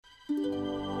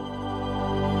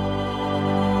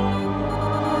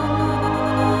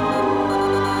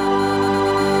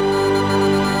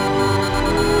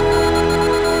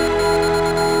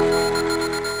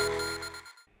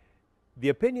The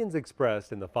opinions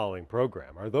expressed in the following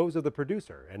program are those of the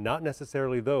producer and not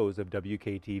necessarily those of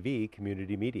WKTV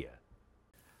Community Media.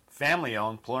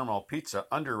 Family-owned Palermo Pizza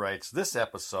underwrites this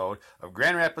episode of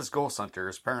Grand Rapids Ghost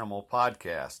Hunters Paranormal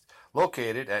Podcast,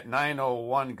 located at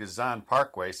 901 Gazan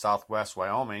Parkway, Southwest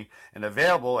Wyoming, and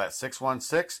available at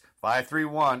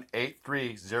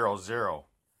 616-531-8300.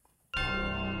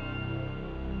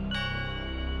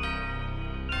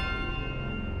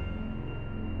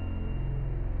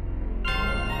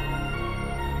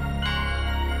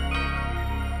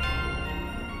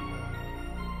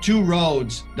 Two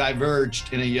roads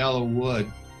diverged in a yellow wood,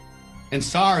 and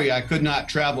sorry I could not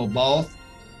travel both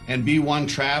and be one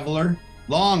traveler.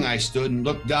 Long I stood and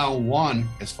looked down one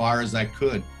as far as I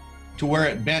could, to where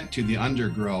it bent to the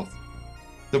undergrowth.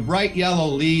 The bright yellow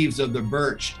leaves of the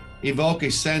birch evoke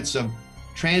a sense of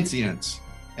transience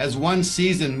as one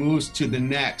season moves to the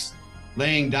next,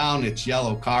 laying down its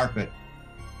yellow carpet.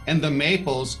 And the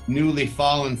maples' newly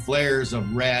fallen flares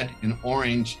of red and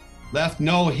orange left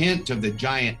no hint of the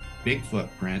giant Bigfoot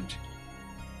print.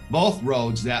 Both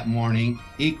roads that morning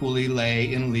equally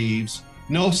lay in leaves.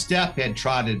 No step had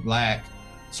trotted black,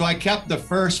 so I kept the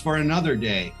first for another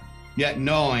day. Yet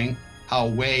knowing how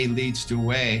way leads to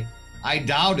way, I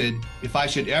doubted if I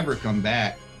should ever come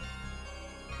back.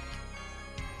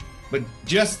 But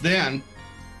just then,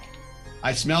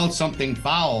 I smelled something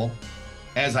foul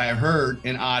as I heard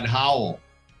an odd howl.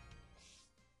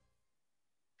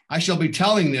 I shall be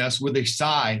telling this with a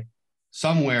sigh,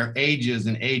 somewhere ages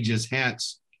and ages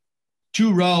hence.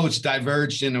 Two roads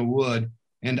diverged in a wood,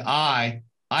 and I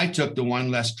took the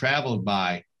one less traveled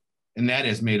by, and that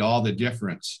has made all the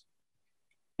difference.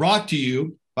 Brought to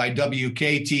you by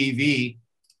WKTV,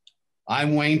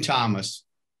 I'm Wayne Thomas.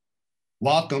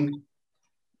 Welcome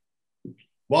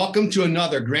to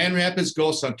another Grand Rapids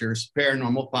Ghost Hunters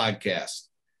Paranormal Podcast.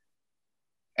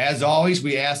 As always,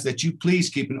 we ask that you please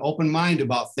keep an open mind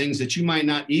about things that you might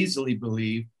not easily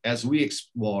believe as we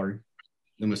explore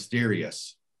the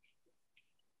mysterious.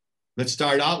 Let's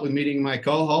start out with meeting my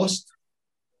co-host,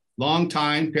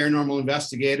 longtime paranormal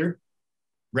investigator,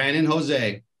 Brandon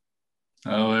Jose.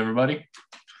 Hello, everybody.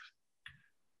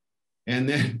 And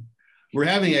then we're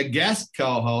having a guest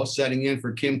co-host setting in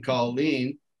for Kim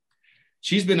Colleen.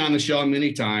 She's been on the show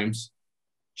many times,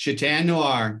 Chatan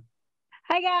Noir.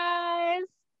 Hi, guys.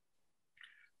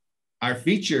 Our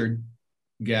featured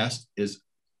guest is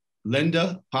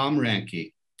Linda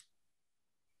Pomranky.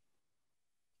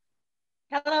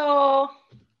 Hello.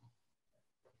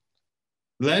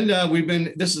 Linda,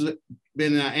 this has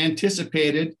been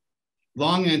anticipated,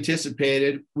 long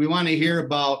anticipated. We want to hear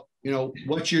about,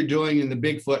 what you're doing in the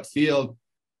Bigfoot field.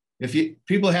 If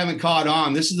people haven't caught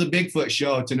on, this is the Bigfoot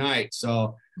show tonight.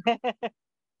 So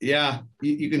yeah,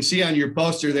 you can see on your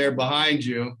poster there behind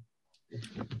you.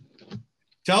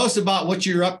 Tell us about what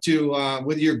you're up to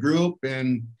with your group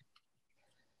and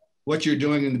what you're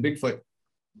doing in the Bigfoot.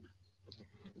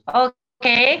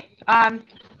 Okay.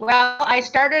 Well, I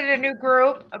started a new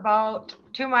group about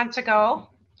 2 months ago,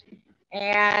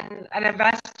 and an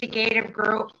investigative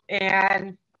group,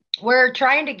 and we're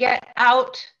trying to get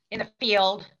out in the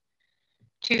field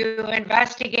to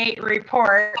investigate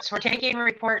reports. We're taking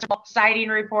reports, sighting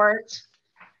reports,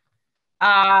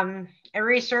 and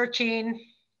researching,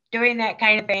 doing that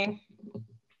kind of thing.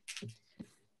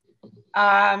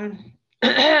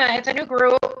 It's a new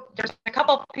group. There's a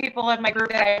couple people in my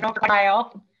group that I know for a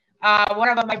while. One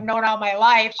of them I've known all my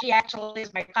life. She actually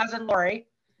is my cousin Lori.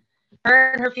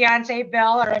 Her and her fiance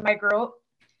Bill are in my group.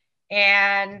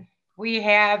 And we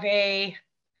have a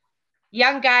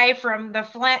young guy from the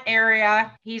Flint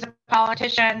area. He's a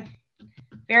politician,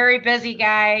 very busy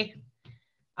guy.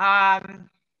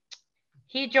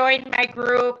 He joined my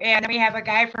group, and we have a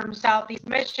guy from Southeast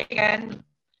Michigan.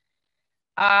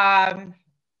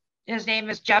 His name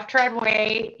is Jeff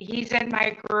Treadway. He's in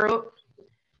my group.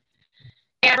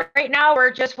 And right now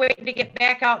we're just waiting to get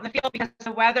back out in the field because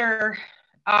the weather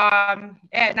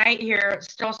at night here is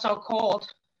still so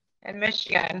cold in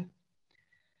Michigan.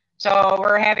 So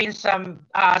we're having some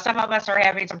of us are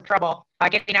having some trouble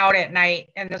getting out at night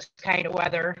in this kind of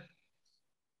weather.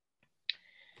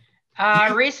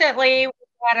 Recently, we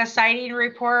had a sighting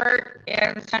report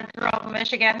in central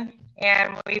Michigan,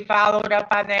 and we followed up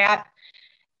on that.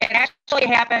 It actually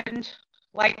happened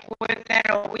like within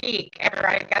a week after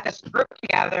I got this group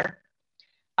together.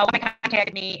 A woman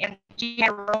contacted me, and she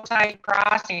had a roadside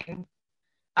crossing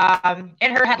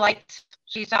in her headlights.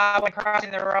 she saw when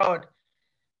crossing the road.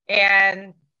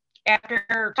 And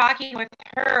after talking with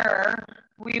her,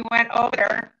 we went over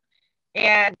there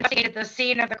and investigated the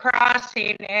scene of the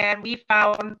crossing, and we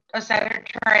found a set of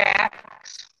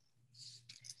tracks.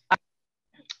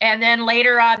 And then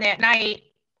later on that night,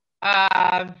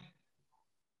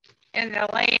 in the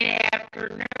late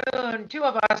afternoon, two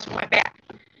of us went back,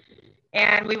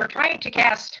 and we were trying to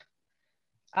cast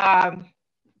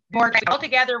more tracks.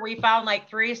 Altogether, we found like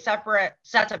 3 separate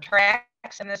sets of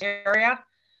tracks in this area,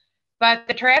 but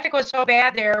the traffic was so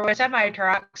bad there with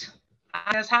semi-trucks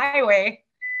on this highway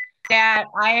that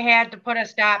I had to put a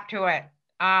stop to it.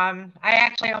 I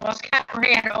actually almost got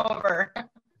ran over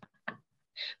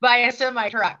by a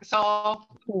semi-truck. So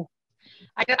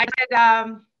I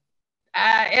said,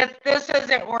 if this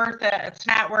isn't worth it, it's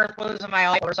not worth losing my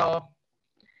life. So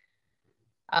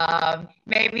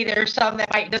maybe there's some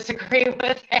that might disagree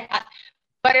with that,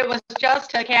 but it was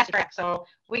just a cast track. So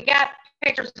we got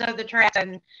pictures of the tracks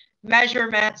and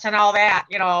measurements and all that,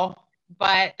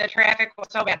 but the traffic was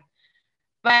so bad.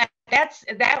 But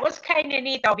that was kind of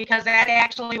neat though, because that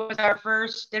actually was our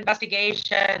first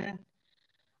investigation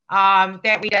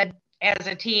that we did as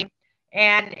a team,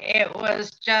 and it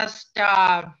was just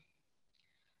not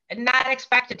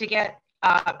expected to get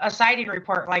a sighting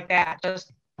report like that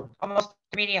just almost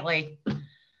immediately.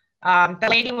 The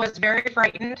lady was very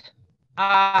frightened.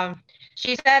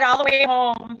 She said all the way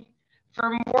home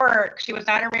from work, she was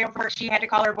on her way home from work, she had to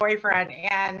call her boyfriend,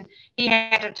 and he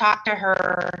had to talk to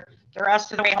her the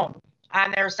rest of the way home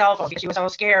on their cell phone because she was so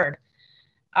scared.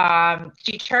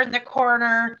 She turned the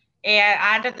corner and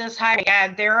onto this highway,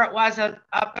 and there it was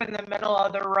up in the middle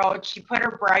of the road. She put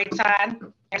her brights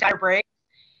on and got her brakes,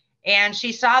 and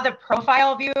she saw the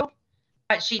profile view,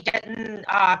 but she didn't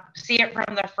see it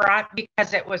from the front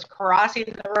because it was crossing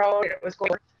the road. It was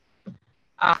going.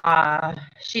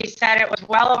 She said it was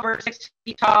well over 6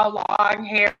 feet tall, long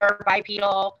hair,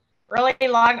 bipedal, really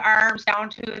long arms down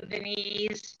to the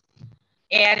knees.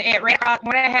 And it went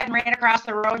ahead and ran across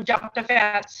the road, jumped a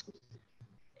fence,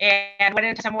 and went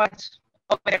into some woods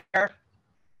over there.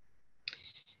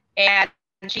 And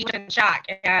she was in shock.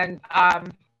 And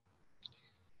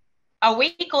a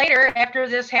week later, after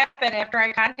this happened, after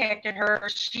I contacted her,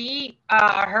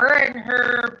 her and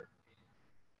her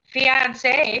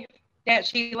fiance that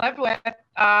she lived with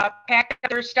packed up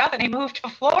their stuff and they moved to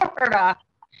Florida.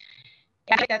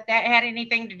 I think that had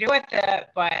anything to do with it,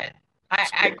 but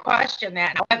I question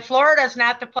that. But Florida's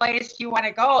not the place you want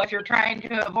to go if you're trying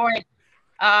to avoid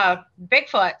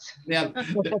Bigfoots. Yeah,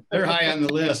 they're high on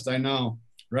the list. I know,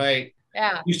 right?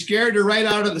 Yeah. You scared her right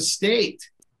out of the state.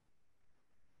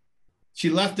 She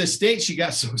left the state. She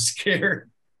got so scared.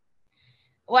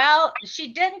 Well,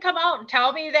 she didn't come out and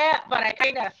tell me that, but I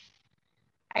kind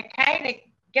of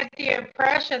get the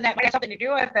impression that might have something to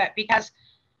do with it because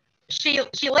she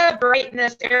lived right in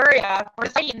this area where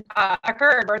the sighting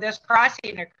occurred, where this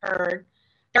crossing occurred.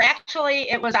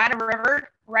 It was on a river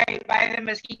right by the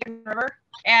Muskegon River,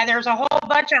 and there's a whole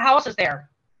bunch of houses there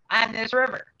on this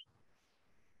river.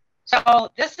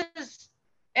 So this is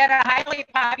in a highly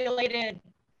populated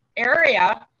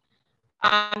area.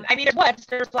 There's woods.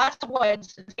 There's lots of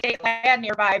woods and state land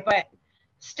nearby, but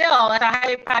still, it's a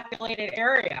highly populated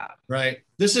area. Right.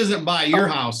 This isn't by your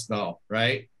house, though,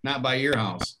 right? Not by your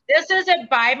house. This isn't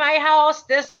by my house.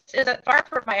 This isn't far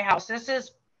from my house. This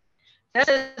is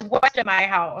west of my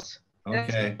house.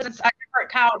 Okay. This is a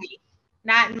different county,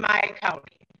 not in my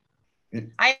county.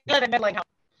 I live in Midland County.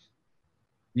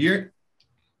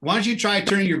 Why don't you try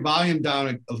turning your volume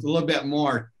down a little bit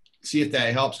more, see if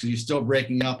that helps, because you're still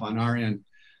breaking up on our end.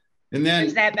 And then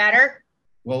is that better?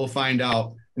 Well, we'll find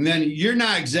out. And then you're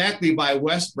not exactly by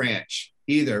West Branch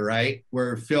either, right?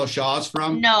 Where Phil Shaw's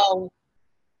from? No.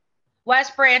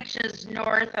 West Branch is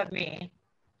north of me.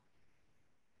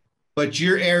 But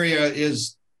your area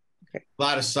is a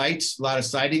lot of sites, a lot of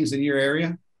sightings in your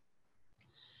area?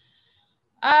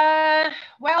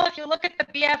 Well, if you look at the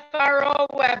BFRO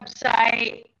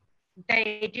website,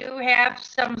 they do have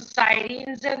some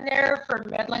sightings in there for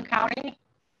Midland County.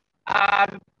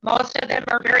 Most of them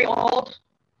are very old.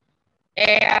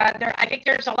 And I think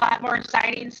there's a lot more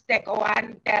sightings that go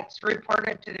on that's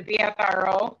reported to the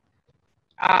BFRO.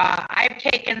 I've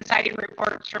taken sighting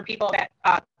reports from people that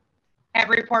have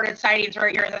reported sightings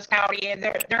right here in this county, and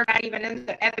they're not even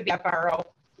at the BFRO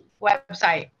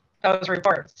website, those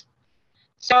reports.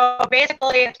 So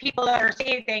basically, it's people that are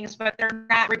seeing things, but they're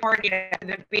not reporting it to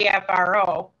the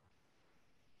BFRO.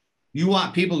 You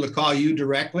want people to call you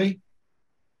directly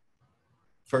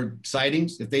for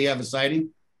sightings if they have a sighting?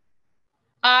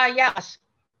 Yes.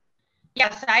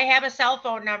 Yes, I have a cell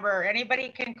phone number. Anybody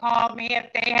can call me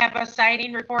if they have a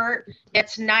sighting report.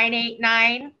 It's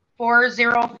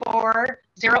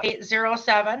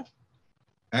 989-404-0807.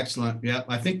 Excellent. Yeah,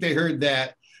 I think they heard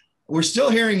that. We're still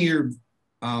hearing your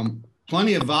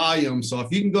plenty of volume. So if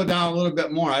you can go down a little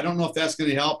bit more, I don't know if that's going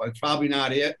to help. It's probably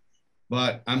not it,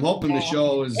 but I'm hoping the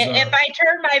show is. If I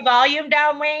turn my volume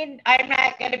down, Wayne, I'm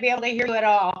not going to be able to hear you at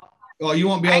all. Oh, you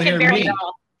won't be able I to can hear barely me.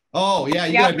 tell. Oh, yeah,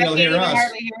 you Yep, got to be I able to can't hear even us.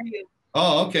 hardly hear you.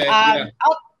 Oh, okay. Yeah.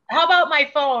 How about my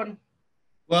phone?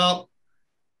 Well,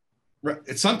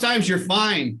 sometimes you're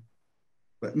fine,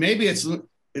 but maybe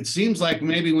it seems like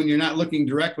maybe when you're not looking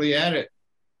directly at it,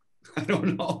 I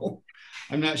don't know.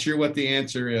 I'm not sure what the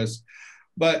answer is,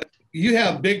 but you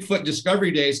have Bigfoot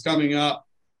Discovery Days coming up,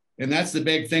 and that's the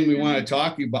big thing we want to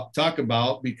talk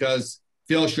about because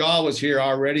Phil Shaw was here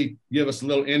already. Give us a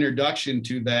little introduction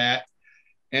to that,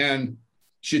 and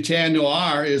Chetan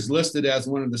Noir is listed as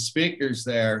one of the speakers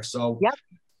there. So, yep.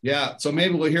 Yeah, so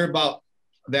maybe we'll hear about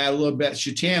that a little bit.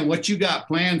 Chetan, what you got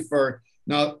planned for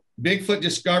now? Bigfoot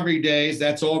Discovery Days.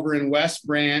 That's over in West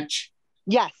Branch.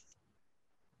 Yes.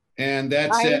 And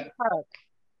that's Iron it. Park.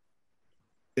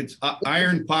 It's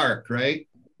Iron Park, right?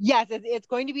 Yes, it's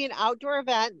going to be an outdoor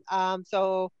event.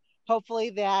 So hopefully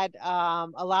that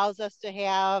allows us to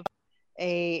have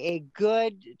a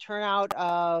good turnout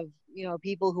of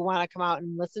people who want to come out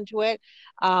and listen to it,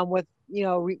 with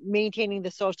maintaining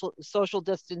the social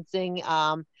distancing.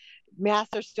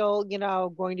 Masks are still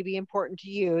going to be important to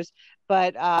use,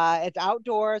 but it's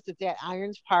outdoors. It's at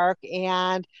Irons Park,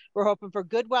 and we're hoping for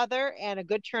good weather and a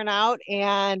good turnout,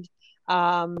 and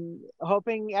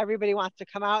hoping everybody wants to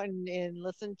come out and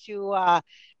listen to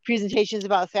presentations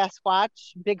about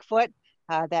Sasquatch, Bigfoot,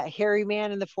 that hairy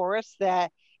man in the forest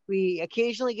that we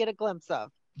occasionally get a glimpse of.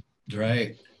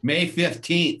 Right. May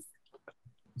 15th.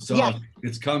 So yes.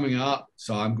 It's coming up.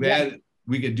 So I'm glad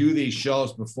we could do these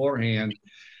shows beforehand.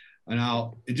 And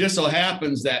now it just so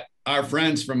happens that our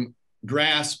friends from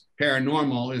Grass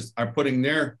Paranormal are putting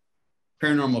their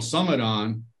paranormal summit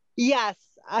on. Yes.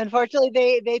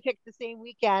 Unfortunately, they picked the same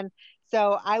weekend.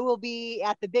 So I will be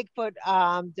at the Bigfoot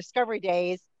Discovery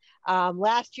Days.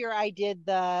 Last year I did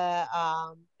the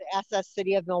SS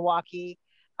City of Milwaukee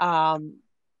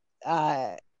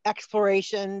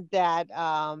exploration that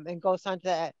and ghost hunt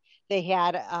that they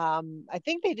had. I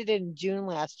think they did it in June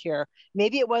last year.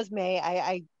 Maybe it was May.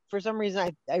 I for some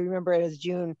reason I remember it as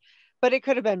June, but it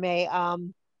could have been May. I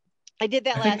did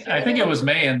that last year. I think it was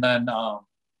May, and then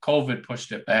COVID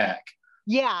pushed it back.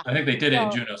 Yeah. I think they did it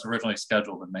in June. It was originally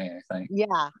scheduled in May, I think.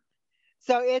 Yeah.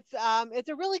 So it's a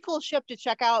really cool ship to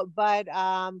check out, but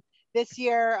this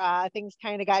year things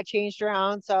kind of got changed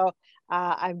around. So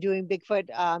I'm doing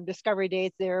Bigfoot Discovery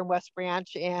Days there in West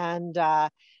Branch, and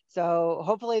so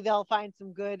hopefully they'll find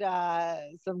some good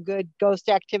ghost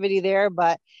activity there.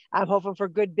 But I'm hoping for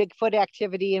good Bigfoot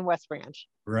activity in West Branch.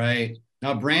 Right.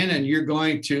 Now, Brandon, you're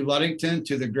going to Ludington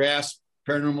to the Grass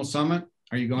Paranormal Summit.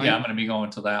 Are you going? Yeah, I'm going to be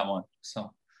going to that one.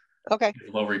 So okay,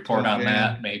 a little report on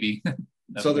that, maybe.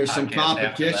 So there's some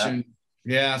competition.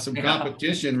 Yeah, some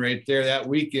competition right there that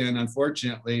weekend,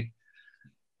 unfortunately.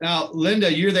 Now,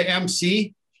 Linda, you're the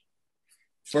MC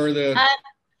for the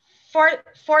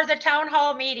for the town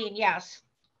hall meeting. Yes.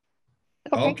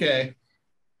 Okay.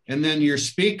 And then your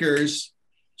speakers,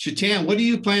 Chetan, what do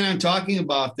you plan on talking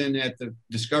about then at the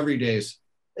Discovery Days?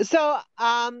 So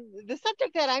the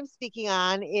subject that I'm speaking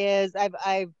on is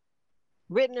I've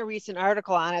written a recent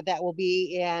article on it that will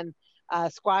be in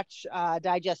Squatch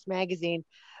Digest magazine,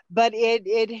 but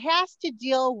it has to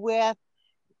deal with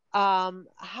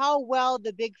how well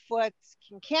the Bigfoots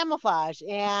can camouflage,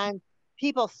 and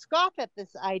people scoff at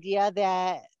this idea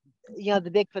that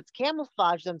the Bigfoots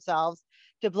camouflage themselves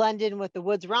to blend in with the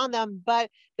woods around them, but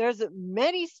there's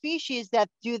many species that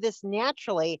do this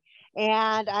naturally,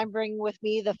 and I'm bringing with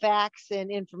me the facts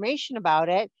and information about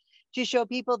it to show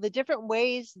people the different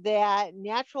ways that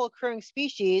natural occurring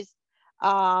species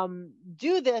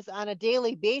do this on a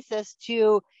daily basis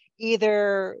to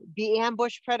either be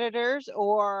ambush predators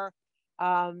or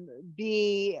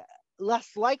be less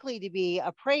likely to be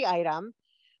a prey item,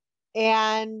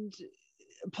 and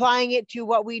applying it to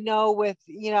what we know with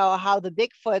how the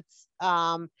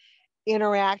Bigfoots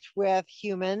interact with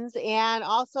humans, and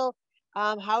also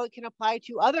how it can apply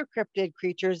to other cryptid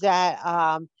creatures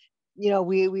that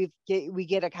we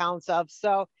get accounts of.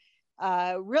 So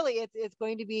really it's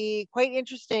going to be quite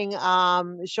interesting,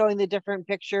 showing the different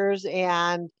pictures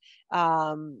and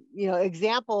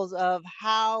examples of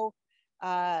how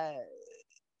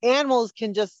animals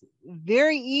can just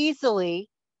very easily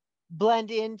blend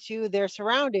into their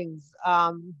surroundings.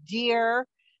 Deer,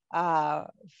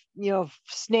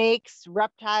 snakes,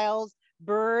 reptiles,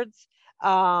 birds.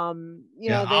 Yeah,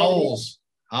 owls.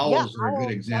 Owls are a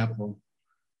good example.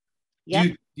 Yep.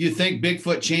 Do you think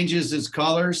Bigfoot changes his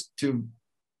colors to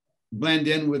blend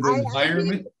in with the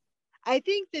environment? I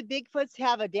think the Bigfoots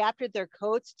have adapted their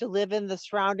coats to live in the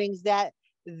surroundings that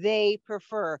they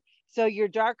prefer. So your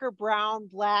darker brown,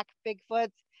 black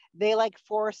Bigfoots, they like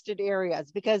forested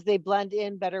areas because they blend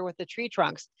in better with the tree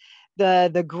trunks.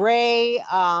 The gray,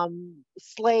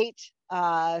 slate,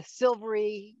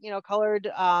 silvery, colored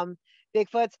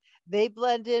Bigfoots, they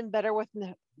blend in better with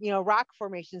rock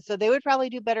formations. So they would probably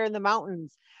do better in the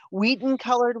mountains. Wheaten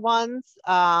colored ones,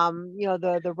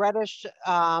 the reddish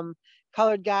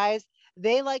colored guys,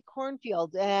 they like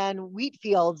cornfields and wheat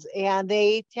fields, and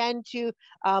they tend to,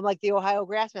 like the Ohio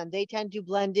grassman, they tend to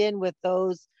blend in with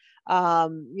those,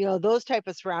 those type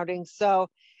of surroundings. So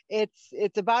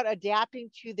it's about adapting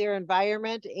to their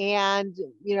environment and,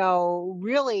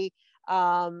 really,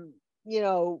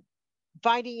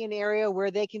 finding an area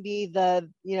where they can be the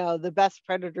best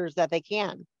predators that they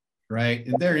can. Right.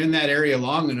 If they're in that area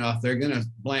long enough, they're going to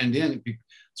blend in.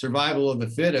 Survival of the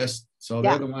fittest. So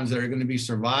they're the ones that are going to be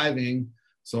surviving.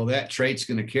 So that trait's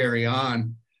going to carry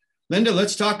on. Linda,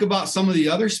 let's talk about some of the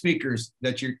other speakers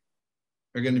that are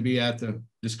going to be at the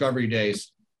Discovery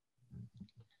Days.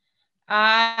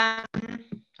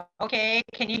 Okay,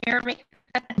 can you hear me?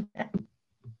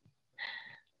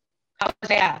 How's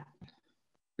that?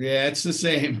 Yeah, it's the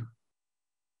same.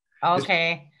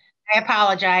 Okay. I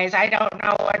apologize. I don't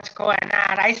know what's going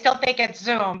on. I still think it's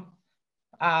Zoom.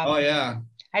 Oh, yeah.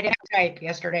 I didn't type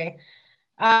yesterday.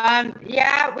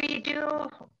 Yeah, we do.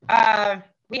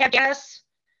 We have Janice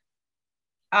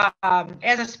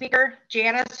as a speaker.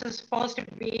 Janice is supposed to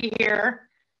be here.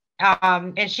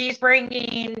 And she's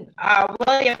bringing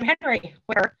William Henry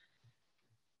with her.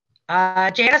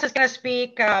 Janice is going to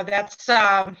speak. That's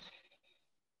the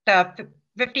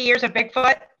 50 years of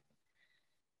Bigfoot.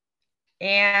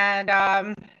 And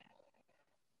trying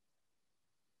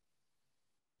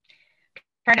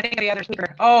to think of the other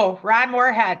speaker. Oh, Ron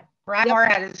Moorhead. Ron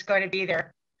Moorhead is going to be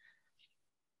there.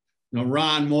 Now,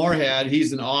 Ron Moorhead,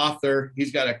 he's an author.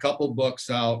 He's got a couple books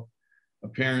out,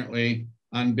 apparently,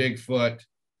 on Bigfoot.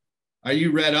 Are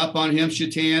you read up on him,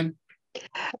 Shatan?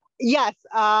 Yes.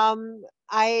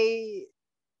 I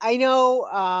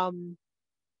know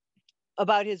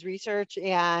about his research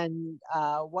and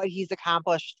what he's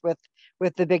accomplished with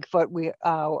the Bigfoot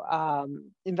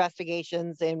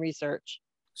investigations and research.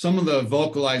 Some of the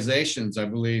vocalizations, I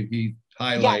believe, he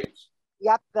highlights.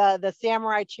 Yep, the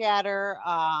samurai chatter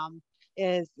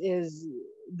is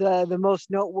the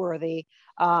most noteworthy,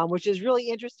 which is really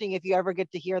interesting if you ever get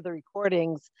to hear the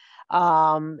recordings.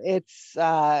 It's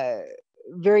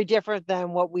very different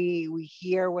than what we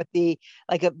hear with the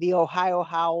Ohio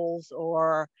howls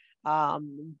or a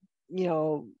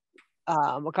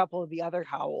couple of the other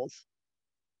howls.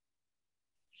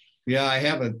 Yeah, I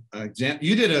have an example.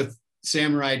 You did a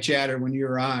samurai chatter when you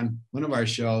were on one of our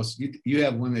shows. You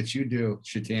have one that you do,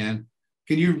 Shatan.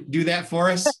 Can you do that for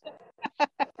us?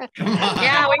 Come on.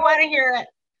 Yeah, we want to hear it.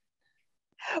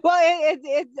 Well,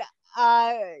 it's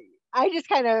I just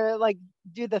kind of like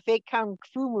do the fake kung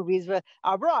fu movies with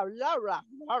and that's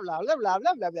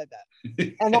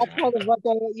kind of what they,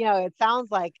 it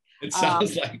sounds like. It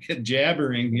sounds like a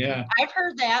jabbering, yeah. I've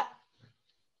heard that.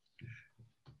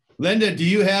 Linda, do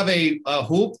you have a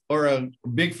whoop or a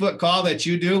Bigfoot call that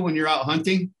you do when you're out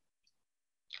hunting?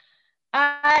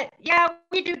 Yeah,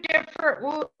 we do different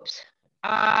whoops.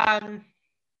 Do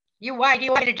you want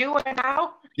me to do one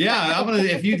now? Yeah, I'm gonna.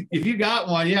 If you got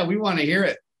one, yeah, we want to hear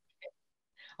it.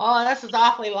 Oh, this is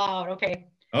awfully loud. Okay.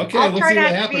 Okay, I'll we'll try see what not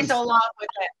to happens. be so loud with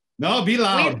it. No, be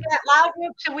loud. We've got loud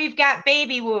whoops and we've got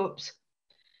baby whoops.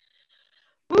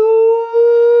 Woo!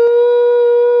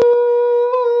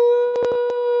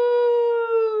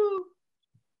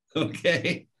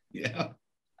 Okay. Yeah.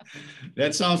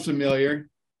 That sounds familiar.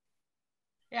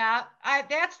 Yeah,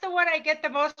 that's the one I get the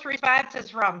most responses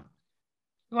from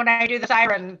when I do the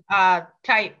siren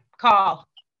type call.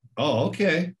 Oh,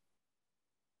 okay.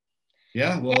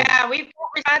 Yeah, well. Yeah, we've got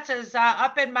responses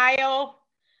up in Mayo,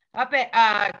 up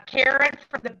at Karen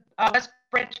from the West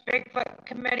Branch Bigfoot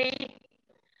Committee.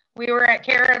 We were at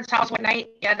Karen's house one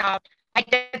night, and I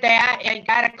did that and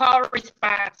got a call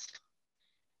response.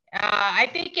 I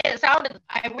think it sounded,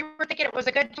 we were thinking it was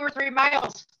a good 2 or 3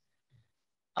 miles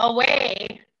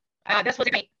away. This was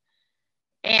great.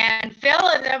 And Phil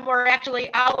and them were actually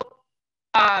out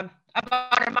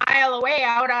about a mile away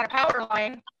out on a power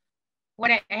line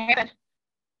when it happened.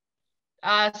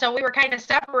 So we were kind of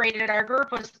separated. Our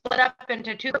group was split up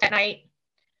into 2 that night.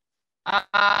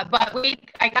 But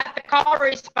I got the call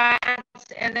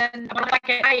response, and then like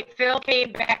at night, Phil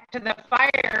came back to the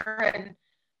fire, and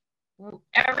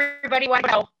everybody went.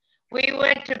 We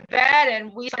went to bed,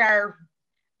 and we set our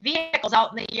vehicles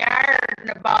out in the yard. And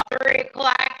about 3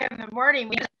 o'clock in the morning,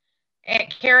 we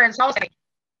at Karen's house,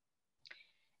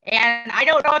 and I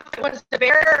don't know if it was the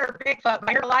bear or Bigfoot, but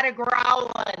I heard a lot of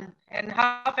growling and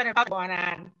huffing and puffing going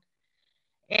on.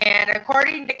 And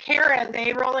according to Karen,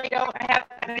 they really don't have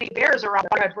any bears around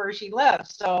where she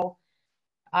lives. So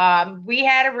we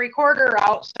had a recorder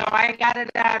out, so I got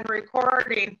it on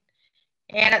recording.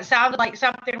 And it sounded like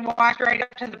something walked right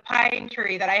up to the pine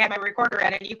tree that I had my recorder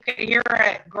in, and you could hear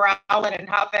it growling and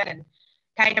huffing and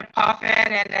kind of puffing,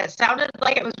 and it sounded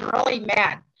like it was really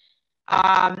mad.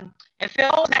 And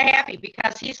Phil was not happy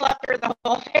because he slept through the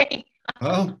whole thing.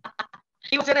 Oh,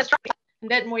 He was in his truck and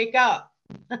didn't wake up.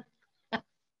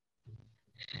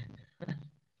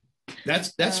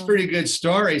 that's a pretty good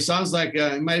story. Sounds like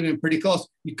it might have been pretty close.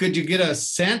 Could you get a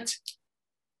scent?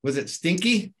 Was it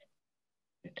stinky?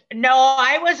 No,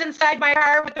 I was inside my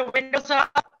car with the windows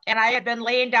up, and I had been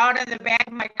laying down in the back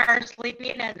of my car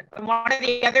sleeping, and one of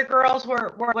the other girls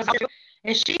was out,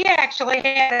 and she actually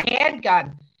had a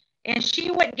handgun, and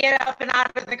she wouldn't get up and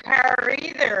out of the car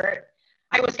either.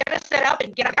 I was going to sit up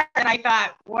and get up, and I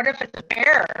thought, what if it's a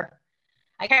bear?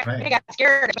 I kind of got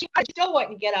scared. She still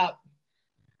wouldn't get up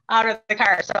out of the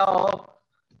car. So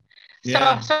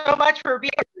much for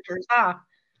bears, huh?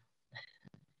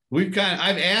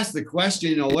 I've asked the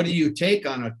question, what do you take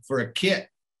for a kit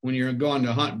when you're going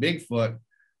to hunt Bigfoot?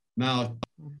 Now,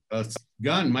 a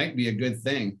gun might be a good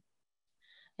thing.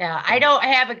 Yeah, I don't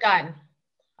have a gun.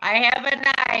 I have a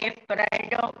knife, but I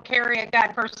don't carry a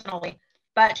gun personally.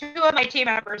 But 2 of my team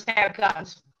members have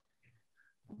guns.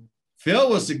 Phil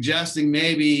was suggesting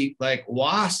maybe like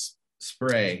wasp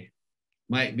spray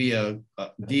might be a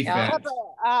defense.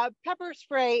 Pepper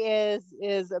spray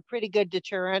is a pretty good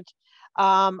deterrent.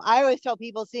 I always tell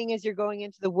people, seeing as you're going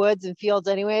into the woods and fields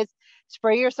anyways,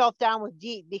 spray yourself down with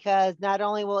DEET, because not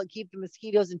only will it keep the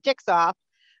mosquitoes and ticks off,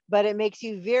 but it makes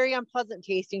you very unpleasant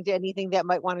tasting to anything that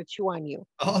might want to chew on you.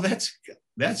 Oh,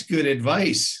 that's good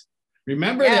advice.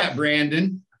 Remember that,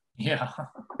 Brandon. Yeah.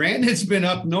 Brandon's been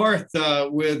up north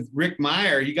with Rick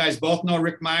Meyer. You guys both know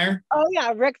Rick Meyer? Oh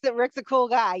yeah, Rick's a cool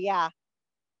guy. Yeah.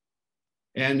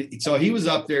 And so he was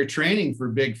up there training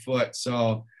for Bigfoot.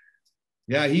 So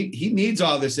yeah, he needs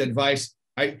all this advice.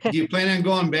 Do you plan on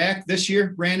going back this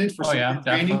year, Brandon? For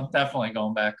definitely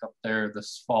going back up there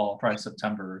this fall, probably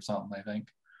September or something, I think.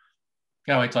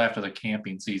 Gotta wait till after the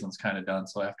camping season's kind of done,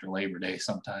 so after Labor Day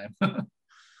sometime.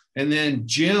 And then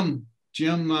Jim,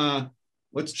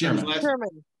 what's Jim's last?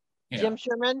 Sherman. Yeah. Jim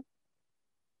Sherman.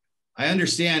 I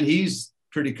understand he's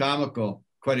pretty comical,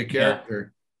 quite a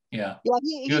character. Yeah.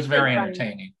 He was very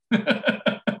entertaining.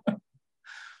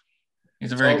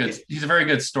 He's a very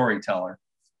good storyteller.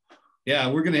 Yeah,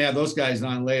 we're going to have those guys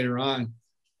on later on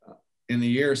in the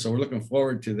year, so we're looking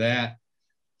forward to that.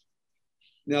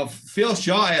 Now, Phil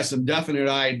Shaw has some definite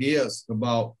ideas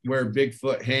about where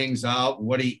Bigfoot hangs out,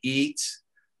 what he eats.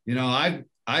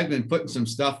 I've been putting some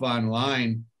stuff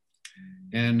online,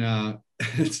 and I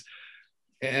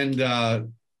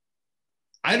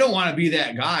don't want to be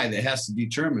that guy that has to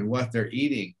determine what they're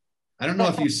eating. I don't know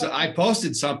if you saw, I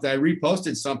posted something, I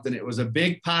reposted something. It was a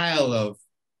big pile of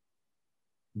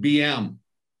BM.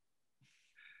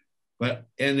 And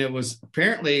it was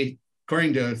apparently,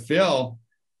 according to Phil,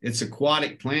 it's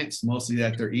aquatic plants mostly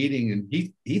that they're eating. And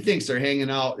he thinks they're hanging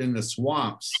out in the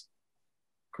swamps.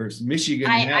 Of course, Michigan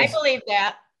I believe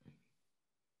that.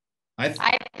 I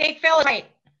think Phil is right.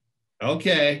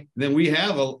 Okay. Then we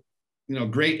have a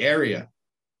great area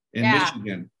in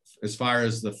Michigan, as far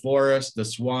as the forest, the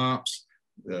swamps,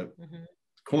 the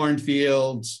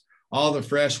cornfields, all the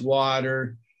fresh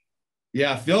water.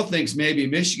 Yeah, Phil thinks maybe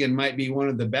Michigan might be one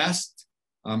of the best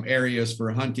areas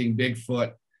for hunting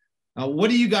Bigfoot. What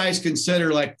do you guys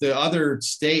consider like the other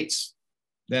states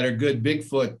that are good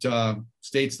Bigfoot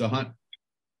states to hunt?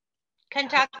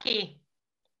 Kentucky.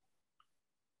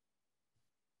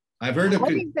 I've heard of.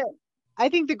 I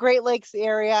think the Great Lakes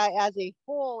area as a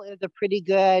whole is a pretty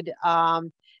good,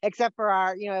 except for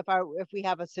our, if we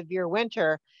have a severe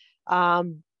winter,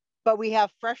 but we have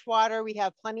fresh water, we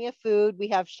have plenty of food, we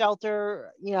have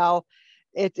shelter.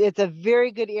 It's a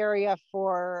very good area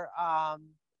for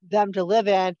them to live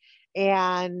in.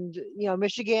 And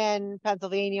Michigan,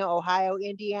 Pennsylvania, Ohio,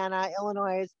 Indiana,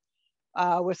 Illinois,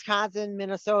 Wisconsin,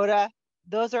 Minnesota,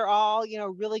 those are all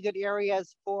really good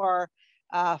areas for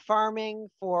farming,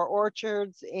 for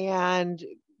orchards and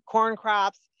corn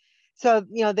crops. So,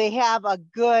 they have a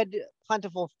good,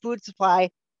 plentiful food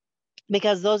supply.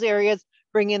 because those areas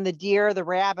bring in the deer, the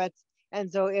rabbits.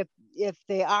 And so if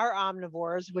they are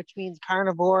omnivores, which means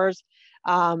carnivores,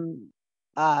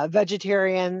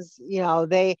 vegetarians,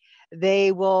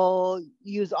 they will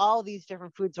use all these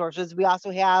different food sources. We also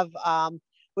have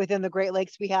within the Great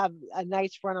Lakes, we have a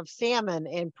nice run of salmon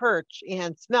and perch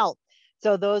and smelt.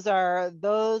 So those are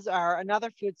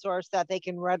another food source that they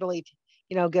can readily,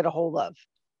 get a hold of.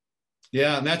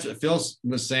 Yeah, and that's what Phil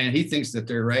was saying. He thinks that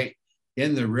they're right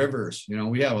in the rivers.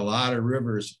 We have a lot of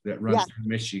rivers that run through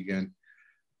Michigan.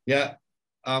 Yeah.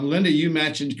 Linda, you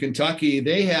mentioned Kentucky.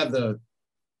 They have the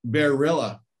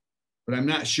bearilla, but I'm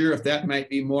not sure if that might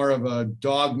be more of a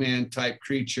dogman type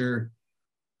creature,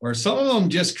 or some of them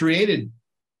just created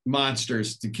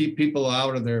monsters to keep people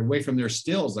away from their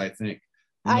stills, I think.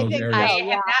 I have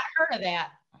not heard of that.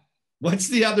 What's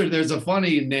the other? There's a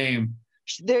funny name.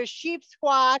 There's sheep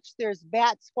squatch, there's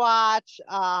bat squatch,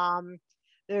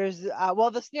 there's the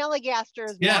snallygaster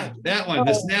is that one,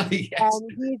 the snallygaster.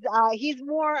 And he's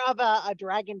more of a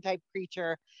dragon type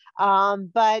creature,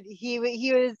 but he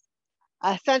was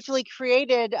essentially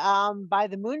created by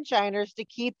the moonshiners to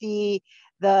keep the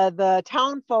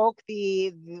town folk,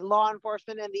 the law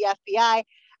enforcement, and the FBI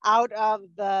out of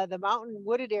the mountain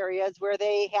wooded areas where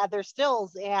they had their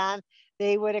stills, and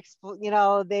they would explain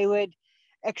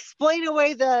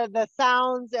away the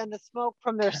sounds and the smoke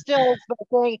from their stills, but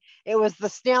saying it was the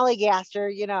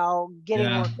snallygaster, getting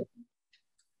work.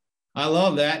 I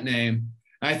love that name.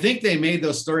 I think they made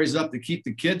those stories up to keep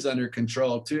the kids under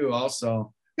control too,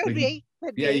 also. Could be.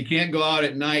 You can't go out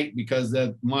at night because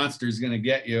the monster's going to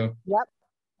get you. Yep.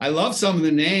 I love some of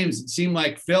the names. It seemed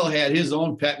like Phil had his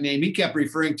own pet name. He kept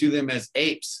referring to them as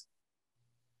apes.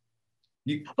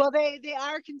 Well, they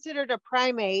are considered a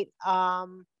primate,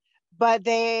 but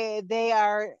they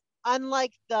are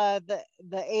unlike the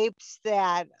apes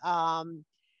that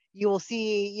you will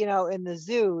see, in the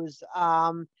zoos.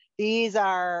 These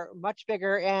are much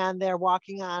bigger, and they're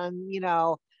walking on,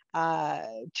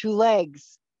 2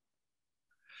 legs.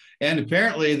 And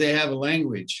apparently they have a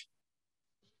language.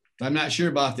 I'm not sure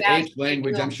about the ape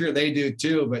language. I'm sure they do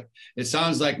too, but it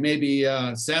sounds like maybe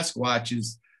Sasquatch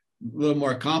is a little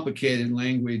more complicated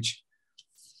language.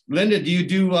 Linda, do you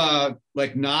do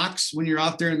like knocks when you're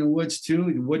out there in the woods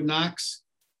too? Wood knocks?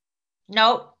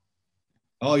 Nope.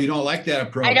 Oh, you don't like that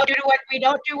approach? We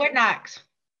don't do wood knocks.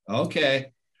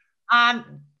 Okay. I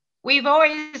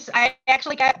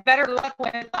actually got better luck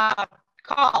with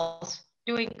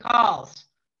doing calls.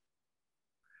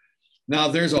 Now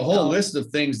there's a whole list of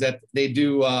things that they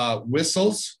do,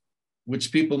 whistles,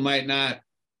 which people might not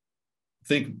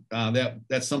think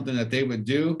that's something that they would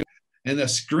do. And the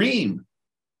scream.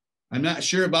 I'm not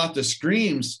sure about the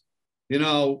screams.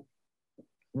 We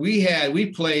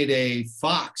played a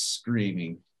fox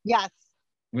screaming. Yes.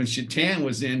 When Shatan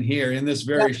was in here in this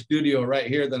very studio right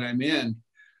here that I'm in.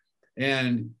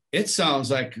 And it sounds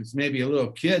like it's maybe a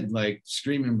little kid like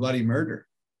screaming bloody murder.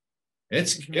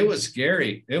 It was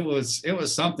scary. It was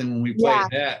something when we played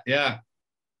that. Yeah.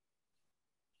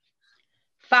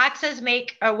 Foxes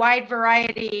make a wide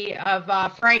variety of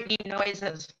frightening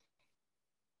noises.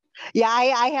 Yeah,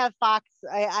 I have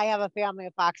I have a family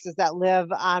of foxes that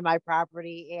live on my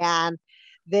property, and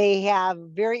they have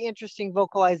very interesting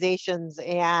vocalizations,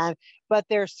 but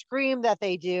their scream that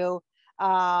they do,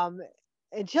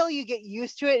 until you get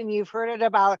used to it and you've heard it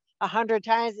about 100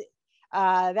 times,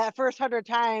 that first 100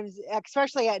 times,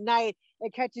 especially at night,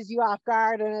 it catches you off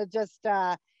guard, and it just,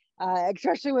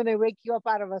 especially when they wake you up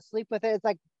out of a sleep with it, it's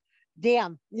like,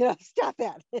 damn, stop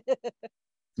that.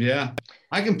 Yeah,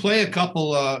 I can play a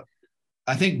couple.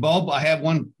 I think I have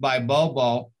one by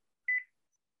Bobo.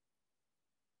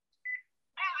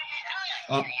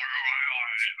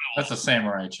 That's a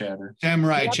samurai chatter.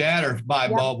 Samurai chatter by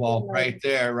Bobo right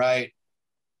there, right?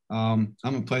 I'm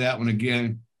gonna play that one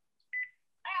again.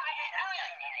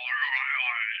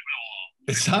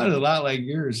 It sounded a lot like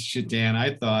yours, Shatan,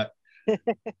 I thought.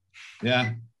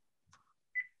 Yeah.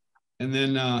 And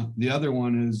then the other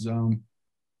one is, see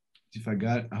if I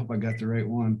hope I got the right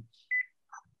one.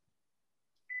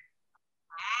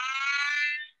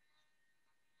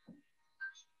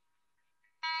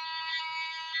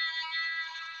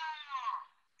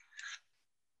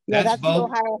 Yeah, that's the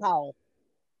Ohio howl.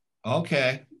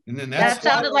 Okay. And then that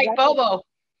sounded like Bobo.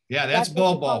 Yeah, that's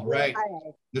Bobo, right?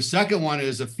 The second one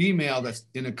is a female that's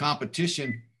in a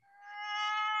competition.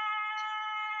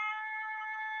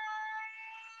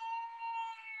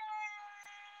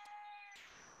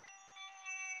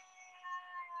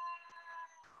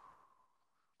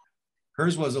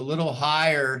 Hers was a little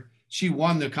higher. She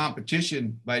won the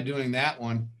competition by doing that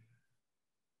one.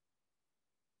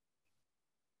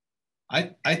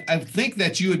 I think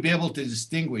that you would be able to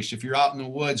distinguish if you're out in the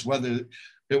woods, whether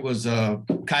it was a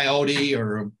coyote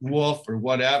or a wolf or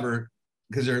whatever,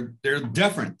 because they're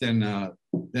different than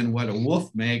what a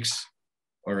wolf makes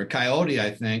or a coyote,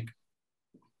 I think.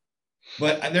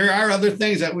 But there are other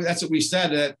things that's what we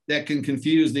said that can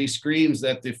confuse. These screams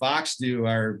that the fox do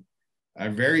are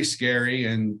very scary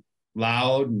and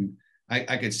loud, and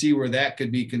I could see where that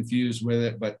could be confused with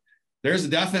it. But there's a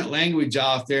definite language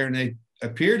out there, and they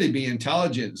appear to be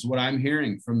intelligent, is what I'm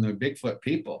hearing from the Bigfoot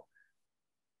people.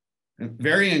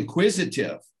 Very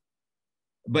inquisitive,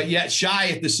 but yet shy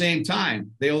at the same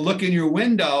time. They'll look in your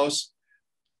windows,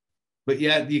 but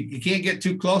yet you can't get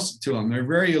too close to them. They're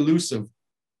very elusive.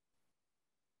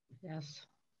 Yes.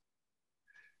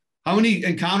 How many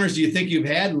encounters do you think you've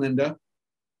had, Linda?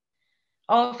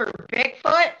 Oh, for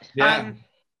Bigfoot? Yeah.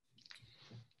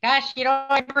 Gosh,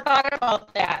 I never thought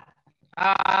about that.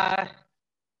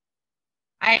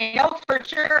 I know for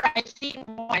sure I've seen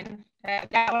one.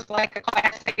 That was like a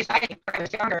Class A sighting when I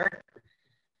was younger.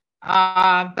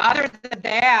 Other than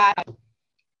that,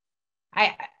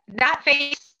 I not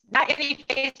any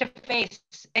face-to-face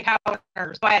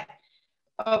encounters, but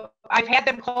I've had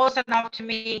them close enough to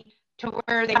me to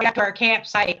where they went up to our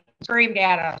campsite, screamed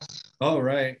at us. Oh,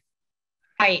 right.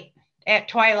 At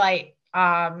twilight,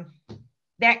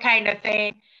 that kind of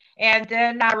thing. And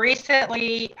then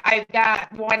recently, I've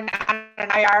got one on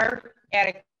an IR at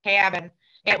a cabin.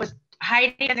 It was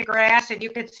hiding in the grass, and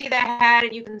you could see the head,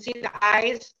 and you can see the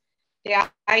eyes. The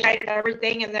eyes and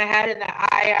everything in the head and the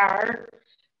IR.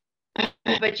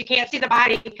 But you can't see the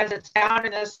body because it's down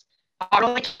in this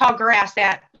really tall grass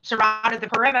that surrounded the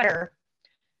perimeter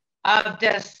of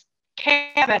this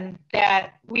cabin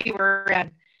that we were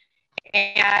in.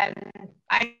 And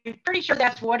I'm pretty sure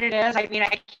that's what it is. I mean,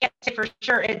 I can't say for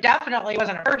sure. It definitely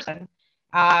wasn't a person.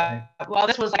 Well,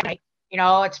 this was like,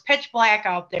 it's pitch black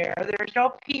out there. There's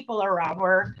no people around.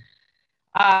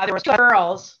 There was 2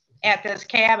 girls at this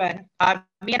cabin,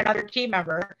 me and another team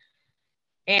member.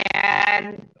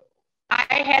 And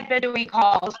I had been doing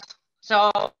calls.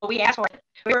 So we asked for it.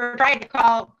 We were trying to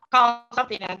call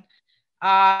something in.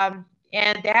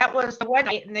 And that was the one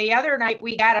night. And the other night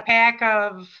we got a pack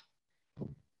of,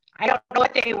 I don't know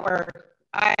what they were.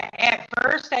 At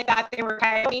first I thought they were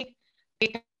coyote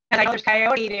because I know there's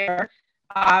coyote there.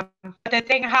 But the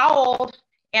thing howled,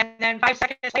 and then 5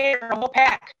 seconds later, a whole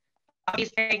pack of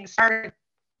these things started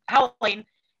howling,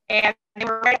 and they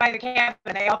were right by the camp,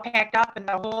 and they all packed up, and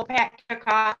the whole pack took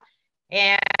off,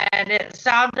 and it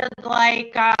sounded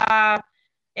like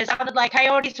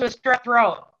coyotes with strep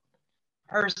throat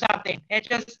or something. They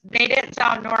didn't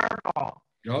sound normal.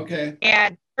 Okay.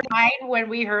 And when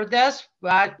we heard this,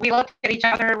 we looked at each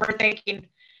other and we're thinking,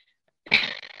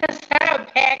 is that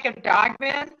a pack of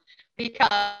dogmen?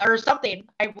 Or something.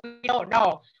 We don't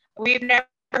know. We've never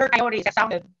heard coyotes that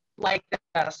sounded like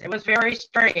this. It was very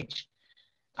strange.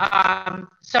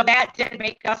 So that did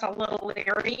make us a little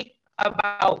leery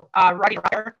about running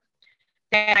water.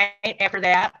 That night after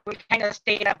that, we kind of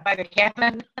stayed up by the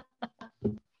cabin.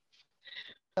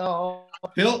 So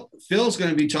Phil's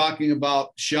going to be talking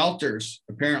about shelters.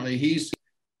 Apparently, he's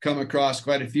come across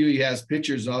quite a few. He has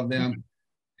pictures of them.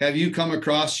 Have you come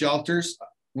across shelters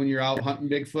when you're out hunting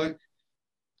Bigfoot?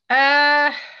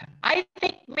 I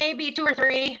think maybe 2 or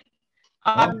 3.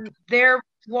 There's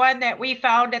one that we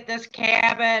found at this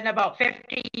cabin about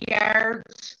 50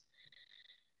 yards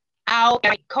out.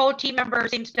 My co-team member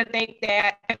seems to think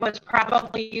that it was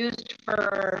probably used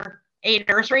for a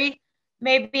nursery,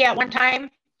 maybe at one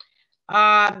time.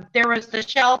 There was the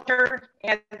shelter,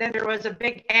 and then there was a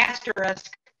big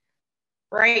asterisk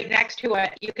right next to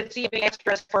it. You could see a big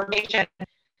asterisk formation,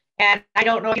 and I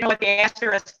don't know if you know what the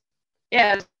asterisk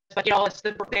is, but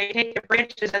they take the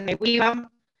branches and they weave them.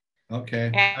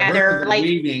 Okay. And they're like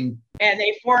weaving, and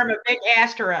they form a big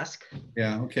asterisk.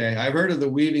 Yeah. Okay. I've heard of the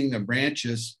weaving the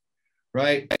branches,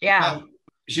 right? Yeah.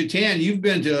 Shatan, you've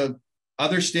been to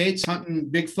other states hunting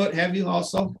Bigfoot, have you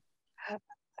also?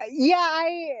 Yeah,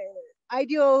 I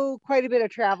do quite a bit of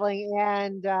traveling,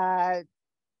 and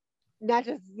not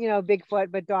just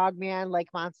Bigfoot, but Dogman, lake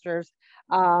monsters.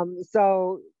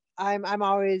 So I'm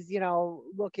always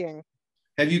looking.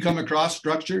 Have you come across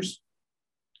structures?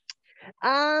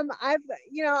 I've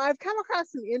come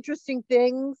across some interesting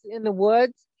things in the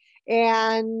woods,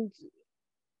 and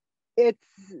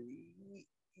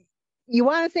you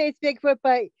want to say it's Bigfoot,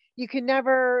 but you can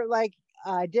never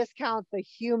discount the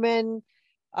human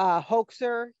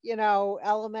hoaxer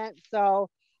element. So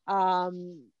I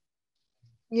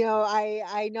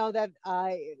know that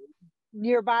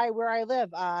nearby where I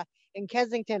live in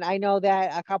Kensington, I know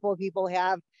that a couple of people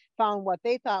have found what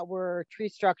they thought were tree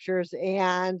structures.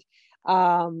 And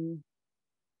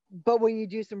but when you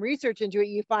do some research into it,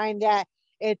 you find that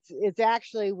it's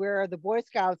actually where the Boy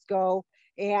Scouts go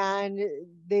and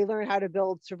they learn how to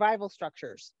build survival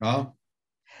structures. Oh,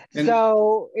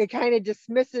 so it kind of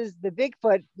dismisses the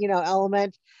Bigfoot,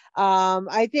 element.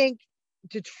 I think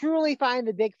to truly find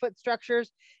the Bigfoot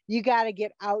structures, you got to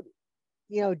get out,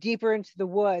 deeper into the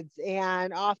woods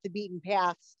and off the beaten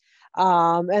paths,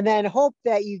 and then hope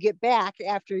that you get back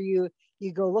after you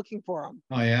go looking for them.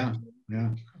 Oh yeah,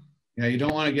 yeah. Yeah, you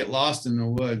don't want to get lost in the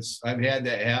woods. I've had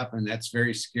that happen. That's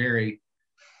very scary.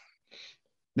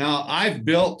 Now, I've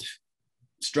built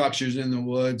structures in the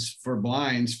woods for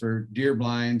blinds, for deer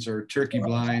blinds or turkey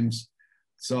blinds.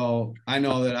 So I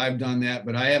know that I've done that,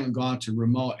 but I haven't gone to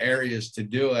remote areas to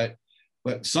do it.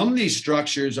 But some of these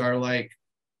structures are like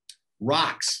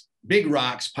rocks, big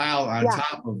rocks piled on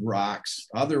top of rocks,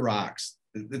 other rocks.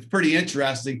 It's pretty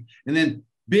interesting. And then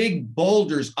big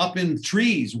boulders up in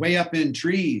trees, way up in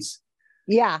trees.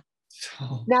 Yeah.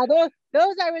 So. Now those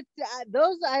I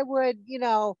would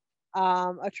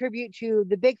attribute to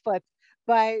the Bigfoot,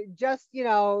 but just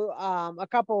a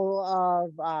couple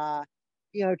of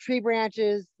tree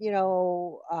branches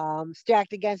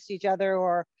stacked against each other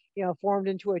or formed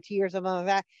into a T or something like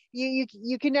that.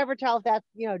 You can never tell if that's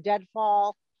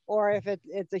deadfall or if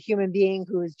it's a human being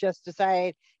who's just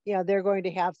decided they're going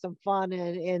to have some fun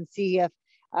and see if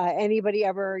anybody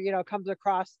ever comes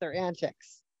across their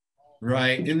antics.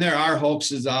 Right. And there are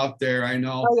hoaxes out there, I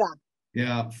know. Oh yeah.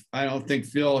 Yeah, I don't think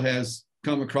Phil has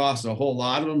come across a whole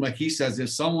lot of them. Like he says, if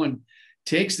someone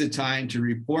takes the time to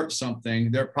report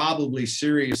something, they're probably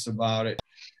serious about it.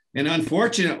 And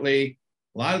unfortunately,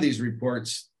 a lot of these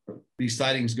reports, these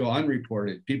sightings go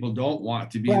unreported. People don't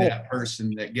want to be that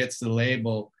person that gets the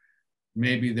label.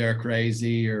 Maybe they're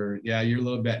crazy or, yeah, you're a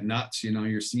little bit nuts.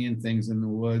 You're seeing things in the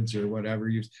woods or whatever.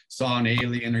 You saw an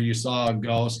alien or you saw a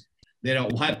ghost. They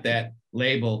don't want that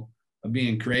label of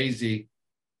being crazy.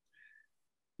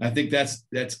 I think that's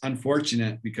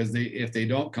unfortunate because if they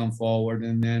don't come forward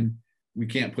and then we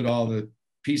can't put all the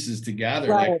pieces together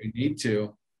like we need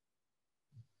to.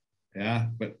 Yeah,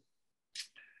 but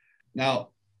now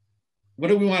what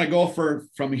do we want to go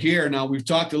from here? Now we've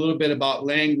talked a little bit about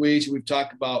language. We've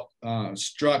talked about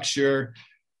structure.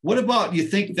 What about, you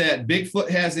think that Bigfoot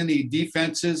has any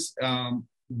defenses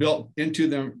built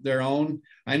into their own?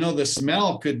 I know the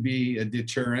smell could be a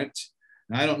deterrent.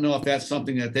 I don't know if that's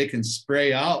something that they can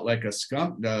spray out like a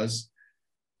skunk does,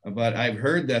 but I've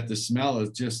heard that the smell is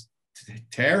just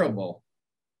terrible.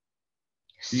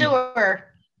 Sewer.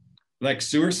 Like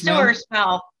sewer smell? Sewer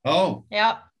smell. Oh.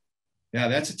 Yep. Yeah,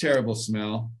 that's a terrible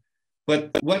smell.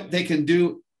 But what they can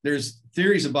do, there's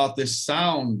theories about this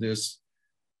sound,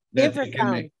 that they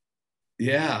can make.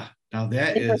 Yeah. Now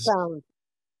that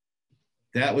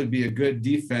would be a good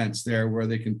defense there where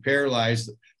they can paralyze.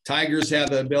 Tigers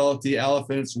have the ability,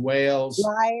 elephants, whales.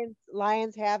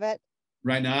 Lions have it.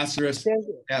 Rhinoceros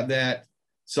have that.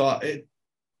 So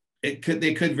they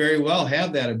could very well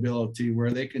have that ability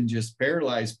where they can just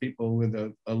paralyze people with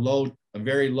a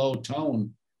very low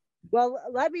tone. Well,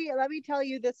 let me tell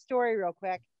you this story real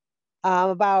quick.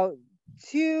 About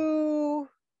 2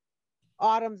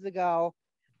 autumns ago,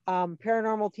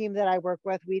 paranormal team that I work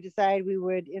with, we decided we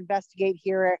would investigate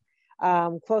here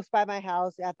close by my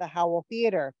house at the Howell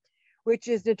Theater, which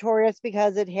is notorious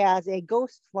because it has a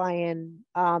ghost lion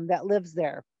that lives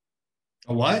there.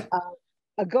 A what?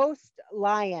 A ghost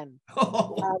lion.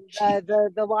 Oh,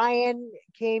 the lion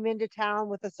came into town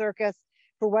with a circus.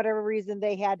 For whatever reason,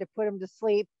 they had to put him to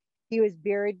sleep. He was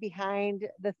buried behind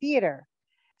the theater.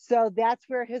 So that's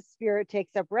where his spirit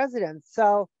takes up residence.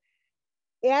 So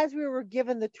as we were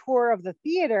given the tour of the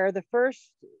theater, the first,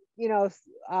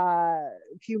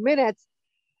 few minutes,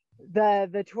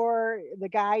 the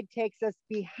guide takes us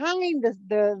behind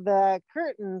the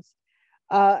curtains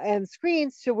and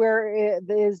screens to where it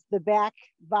is the back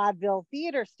vaudeville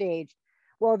theater stage.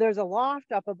 Well, there's a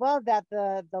loft up above that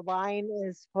the lion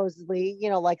is supposedly,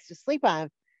 likes to sleep on.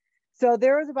 So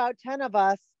there was about 10 of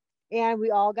us, and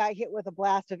we all got hit with a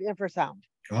blast of infrasound.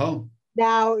 Oh.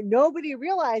 Now, nobody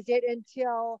realized it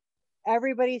until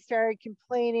everybody started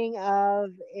complaining of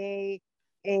a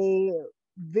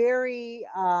very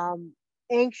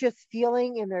anxious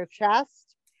feeling in their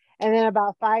chest. And then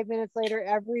about 5 minutes later,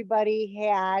 everybody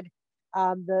had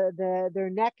their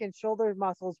neck and shoulder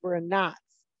muscles were in knots.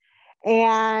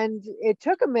 And it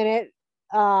took a minute,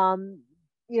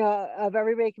 of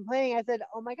everybody complaining. I said,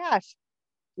 oh my gosh,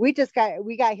 we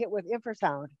got hit with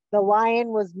infrasound. The lion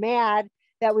was mad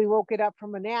that we woke it up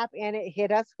from a nap and it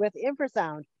hit us with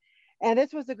infrasound. And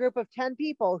this was a group of 10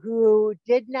 people who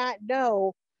did not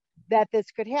know that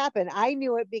this could happen. I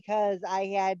knew it because I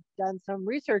had done some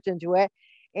research into it.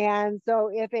 And so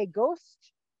if a ghost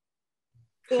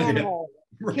animal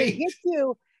Right.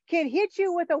 can hit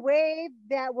you with a wave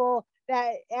that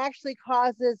actually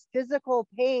causes physical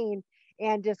pain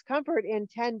and discomfort in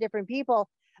 10 different people,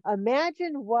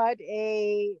 imagine what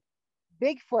a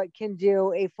Bigfoot can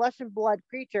do, a flesh and blood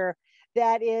creature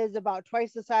that is about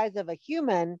twice the size of a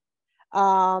human,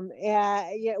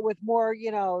 with more,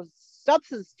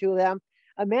 substance to them.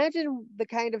 Imagine the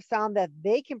kind of sound that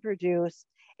they can produce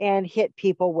and hit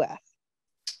people with.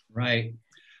 Right.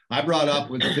 I brought up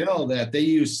with Phil that they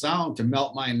use sound to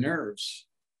melt my nerves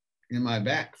in my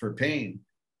back for pain.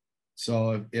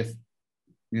 So if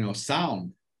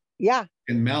sound Yeah.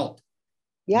 can melt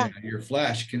your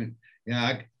flesh can,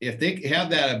 if they have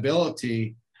that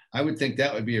ability, I would think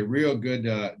that would be a real good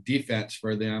defense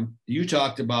for them. You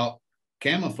talked about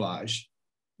camouflage.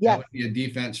 Yeah. That would be a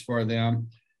defense for them.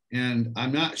 And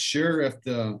I'm not sure if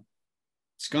the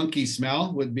skunky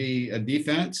smell would be a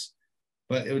defense,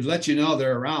 but it would let you know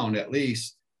they're around at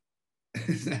least.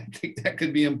 I think that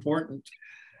could be important.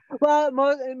 Well,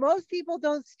 most people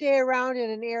don't stay around in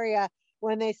an area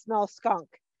when they smell skunk.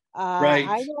 Right.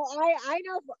 I know.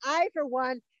 I for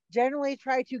one generally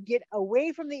try to get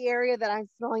away from the area that I'm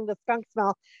smelling the skunk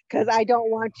smell because I don't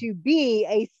want to be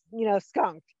a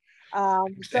skunk.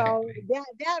 So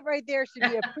that right there should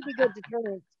be a pretty good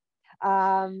deterrent.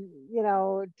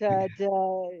 To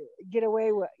get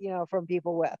away with from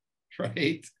people with.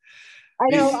 Right. I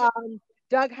know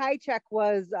Doug Hychek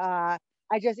was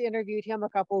I just interviewed him a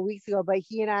couple of weeks ago, but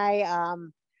he and I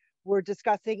were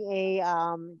discussing a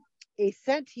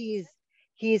scent he's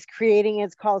creating.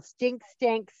 It's called Stink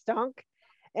Stank Stunk,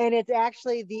 and it's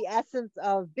actually the essence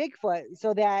of Bigfoot,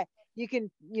 so that you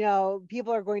can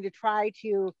people are going to try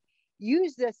to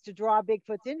use this to draw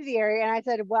Bigfoots into the area. And I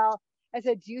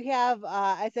said, do you have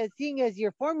seeing as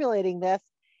you're formulating this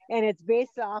and it's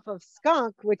based off of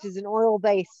skunk, which is an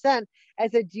oil-based scent, I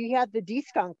said, do you have the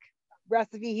de-skunk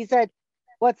recipe? He said,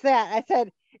 what's that? I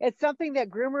said, it's something that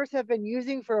groomers have been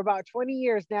using for about 20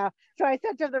 years now. So I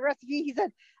sent him the recipe. He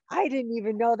said, I didn't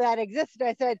even know that existed.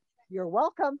 I said, you're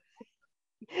welcome.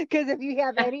 Because if you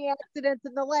have any accidents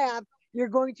in the lab, you're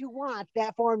going to want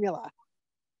that formula.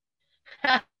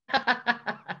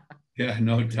 Yeah,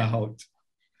 no doubt.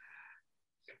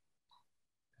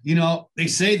 They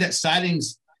say that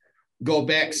sightings go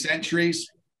back centuries.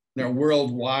 They're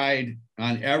worldwide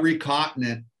on every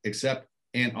continent except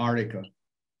Antarctica.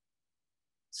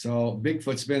 So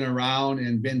Bigfoot's been around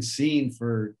and been seen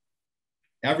for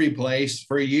every place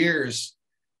for years.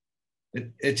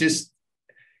 It just,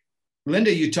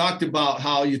 Linda, you talked about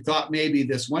how you thought maybe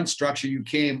this one structure you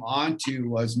came onto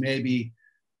was maybe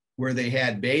where they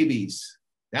had babies.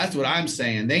 That's what I'm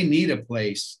saying. They need a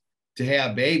place to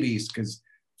have babies, because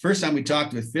first time we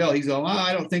talked with Phil, he's going,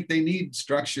 I don't think they need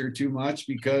structure too much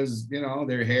because,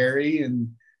 they're hairy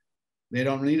and they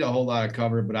don't need a whole lot of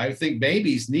cover. But I think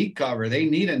babies need cover. They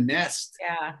need a nest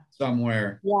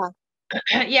somewhere. Yeah.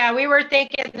 Yeah, we were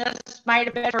thinking this might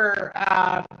have been for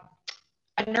a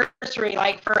nursery,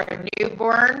 like for a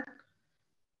newborn,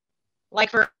 like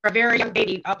for a very young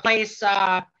baby, a place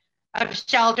of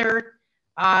shelter.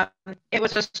 It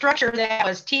was a structure that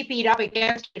was teepeed up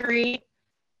against a tree,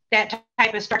 that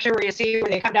type of structure where you see where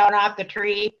they come down off the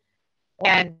tree.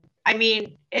 And I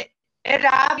mean, it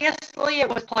obviously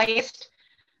it was placed.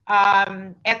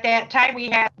 At that time we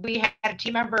had a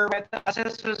team member with us.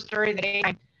 This was during the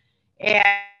daytime,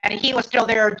 and he was still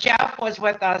there. Jeff was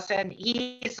with us, and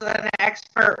he's an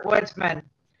expert woodsman.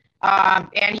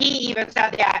 And he even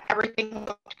said that everything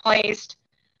looked placed.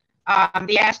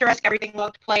 The asterisk, everything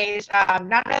looked placed.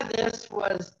 None of this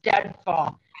was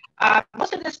deadfall.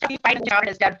 Most of this stuff you find in town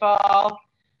is deadfall.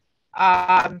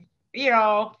 And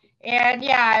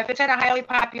yeah, if it's in a highly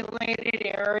populated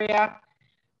area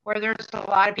where there's a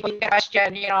lot of people, you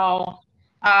question,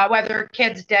 whether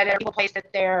kids dead and people placed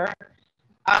it there.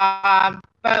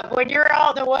 But when you're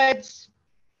out in the woods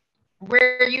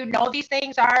where these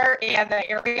things are, and the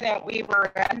area that we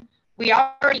were in, we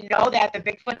already know that the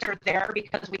Bigfoots are there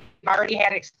because we've already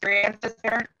had experiences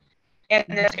there in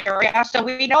this area. So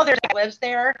we know there's guy lives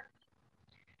there.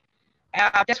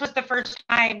 This was the first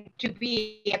time to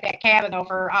be at that cabin, though,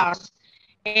 for us.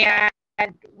 And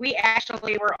we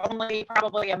actually were only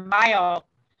probably a mile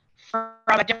from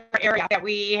a different area that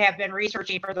we have been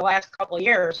researching for the last couple of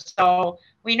years. So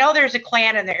we know there's a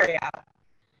clan in the area.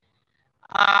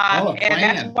 And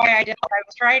that's why I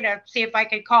was trying to see if I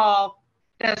could call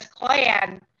this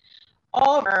clan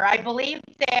over. I believe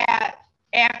that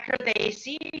after they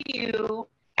see you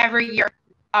every year,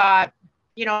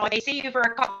 they see you for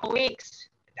a couple of weeks,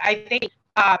 think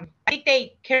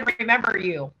they can remember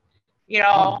you. You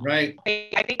know, Right.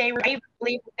 I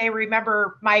believe they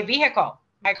remember my vehicle,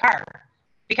 my car,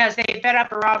 because they've been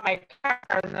up around my car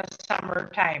in the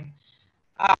summertime.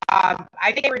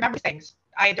 I think they remember things.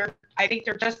 I think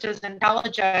they're just as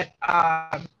intelligent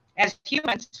as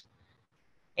humans,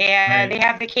 and Right. they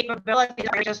have the capabilities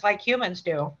just like humans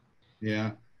do.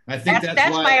 Yeah. I think that's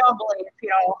That's why my own belief,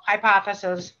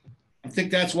 hypothesis. I think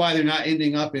that's why they're not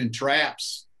ending up in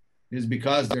traps, is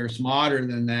because they're smarter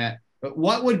than that. But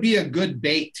what would be a good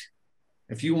bait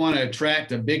if you want to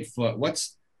attract a Bigfoot?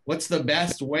 What's the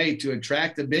best way to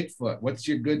attract a Bigfoot? What's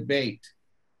your good bait?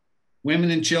 Women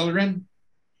and children?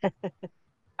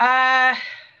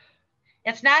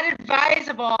 It's not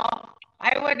advisable.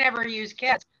 I would never use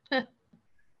kids.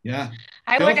 Yeah.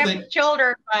 I would have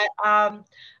children, but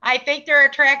I think they're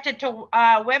attracted to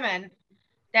women.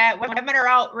 That when women are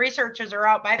out, researchers are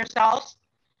out by themselves,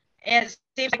 it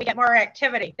seems like we get more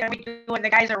activity than we do when the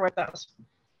guys are with us.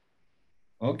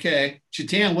 Okay.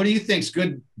 Chatan, what do you think's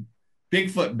good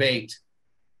Bigfoot bait?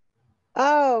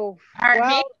 Oh,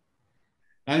 well,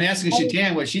 I'm asking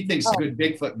Chatan what she thinks is good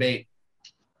Bigfoot bait.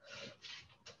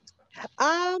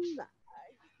 I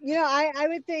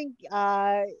would think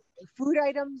food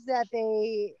items that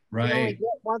they only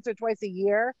get once or twice a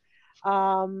year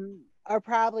are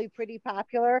probably pretty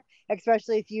popular,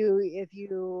 especially if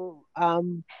you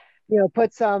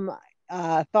put some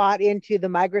thought into the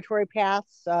migratory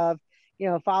paths of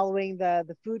following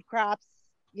the food crops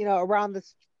around the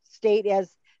state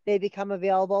as they become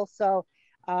available. So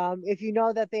if you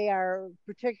know that they are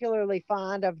particularly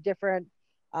fond of different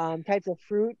types of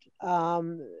fruit,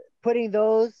 putting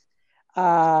those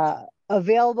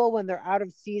available when they're out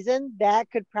of season, that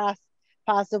could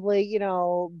possibly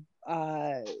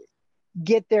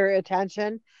get their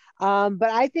attention. But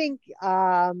I think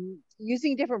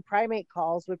using different primate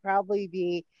calls would probably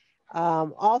be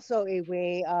also a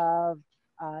way of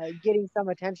getting some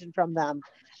attention from them.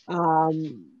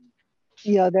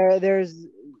 There's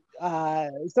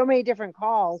so many different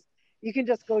calls. You can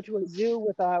just go to a zoo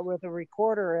with a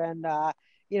recorder and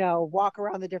walk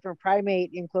around the different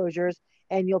primate enclosures,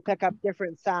 and you'll pick up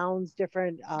different sounds,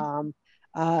 different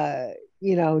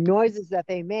noises that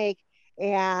they make,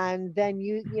 and then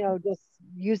just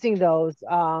using those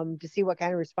to see what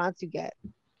kind of response you get.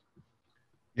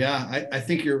 Yeah, I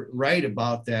think you're right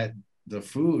about that. The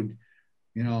food,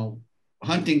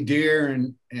 hunting deer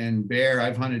and bear,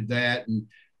 I've hunted that, and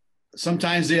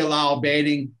sometimes they allow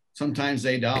baiting, sometimes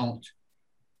they don't.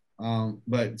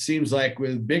 But it seems like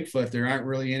with Bigfoot, there aren't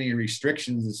really any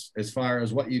restrictions as far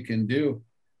as what you can do.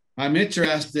 I'm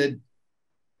interested.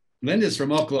 Linda's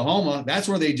from Oklahoma. That's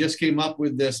where they just came up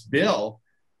with this bill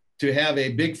to have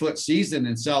a Bigfoot season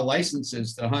and sell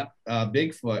licenses to hunt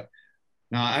Bigfoot.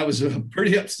 Now, I was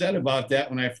pretty upset about that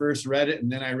when I first read it,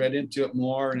 and then I read into it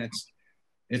more, and it's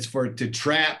to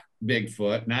trap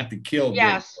Bigfoot, not to kill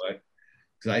Bigfoot.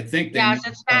 Because I think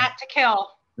it's not to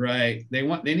kill. Right. They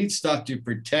need stuff to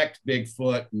protect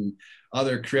Bigfoot and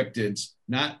other cryptids,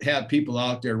 not have people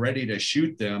out there ready to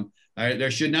shoot them.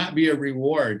 There should not be a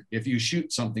reward if you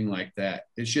shoot something like that.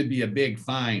 It should be a big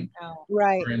fine. Oh.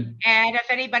 Right. And if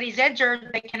anybody's injured,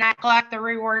 they cannot collect the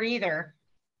reward either.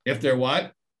 If they're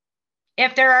what?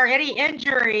 If there are any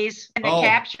injuries in the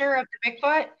capture of the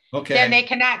Bigfoot, then they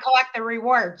cannot collect the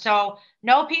reward. So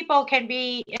no people can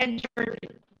be injured,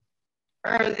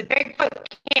 or the Bigfoot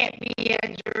can't be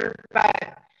injured,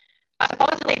 but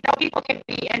supposedly no people can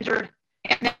be injured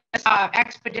in this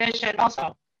expedition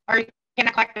also, or you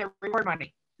cannot collect the reward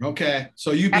money. Okay,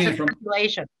 so you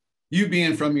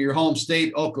being from your home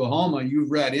state, Oklahoma, you've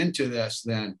read into this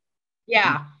then.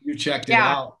 Yeah. You checked it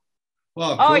out.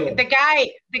 Well, cool. Oh, the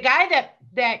guy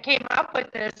that came up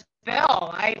with this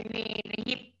bill, I mean,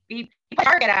 he put a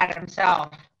target on himself.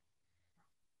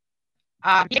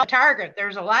 Target.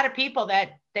 There's a lot of people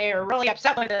that they are really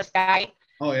upset with this guy.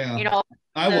 Oh yeah.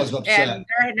 I was upset. And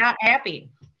they're not happy.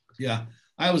 Yeah,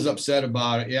 I was upset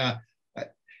about it. Yeah,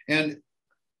 and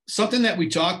something that we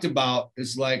talked about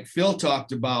is like Phil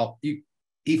talked about.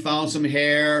 He found some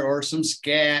hair or some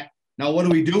scat. Now, what do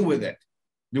we do with it?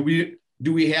 Do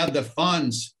we have the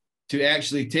funds to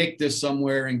actually take this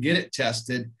somewhere and get it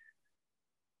tested?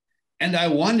 And I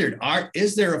wondered,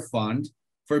 is there a fund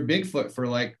for Bigfoot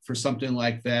for something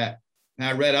like that? And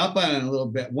I read up on it a little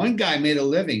bit. One guy made a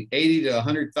living, $80,000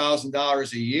 to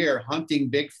 $100,000 a year hunting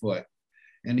Bigfoot.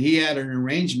 And he had an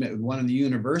arrangement with one of the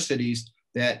universities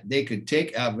that they could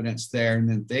take evidence there and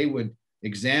then they would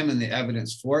examine the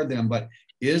evidence for them. But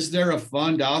is there a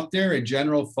fund out there, a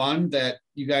general fund that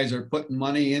you guys are putting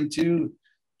money into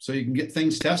so you can get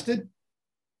things tested?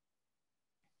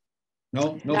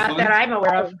 No, no Not fun. that I'm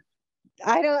aware of.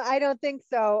 I don't think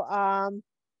so.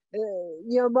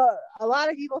 But a lot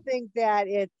of people think that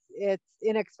it's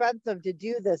inexpensive to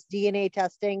do this DNA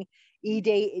testing,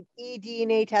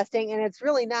 eDNA testing, and it's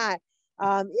really not.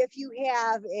 If you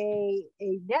have a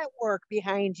network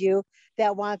behind you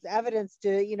that wants evidence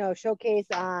to showcase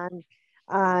on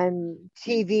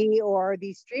TV or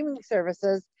these streaming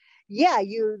services, yeah,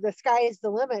 the sky is the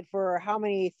limit for how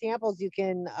many samples you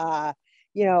can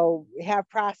have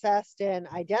processed and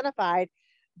identified.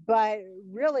 But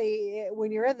really,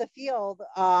 when you're in the field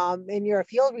and you're a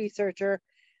field researcher,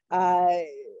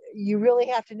 you really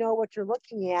have to know what you're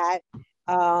looking at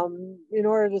in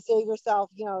order to save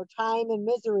yourself, time and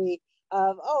misery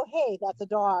of, oh, hey, that's a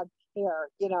dog here,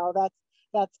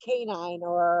 that's canine,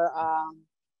 or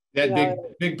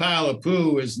That big pile of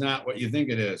poo is not what you think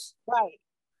it is. right.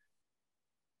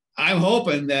 I'm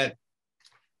hoping that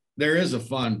there is a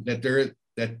fund, that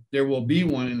there will be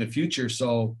one in the future,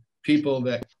 so people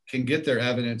that can get their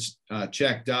evidence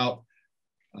checked out,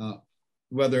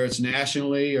 whether it's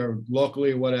nationally or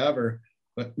locally, whatever.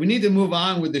 But we need to move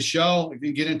on with the show. If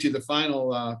you get into the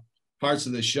final parts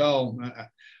of the show,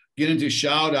 get into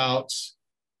shout outs.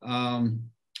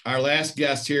 Our last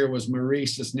guest here was Marie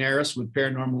Cisneros with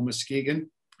Paranormal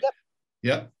Muskegon.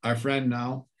 Yep, our friend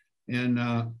now.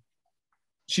 And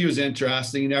she was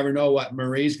interesting. You never know what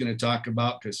Marie's going to talk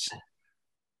about, because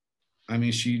I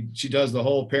mean, she does the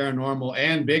whole paranormal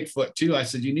and Bigfoot too. I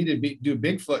said, you need to do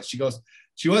Bigfoot. She goes,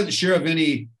 she wasn't sure of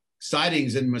any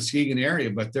sightings in the Muskegon area,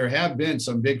 but there have been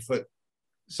some Bigfoot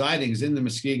sightings in the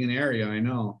Muskegon area, I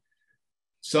know.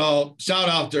 So shout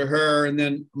out to her. And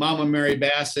then Mama Mary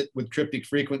Bassett with Cryptic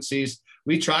Frequencies.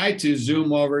 We tried to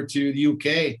Zoom over to the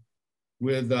UK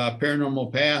with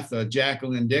Paranormal Path,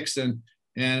 Jacqueline Dixon,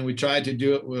 and we tried to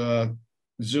do it with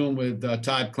Zoom with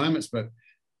Todd Clements, but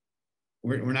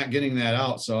we're not getting that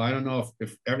out. So I don't know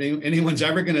if anyone's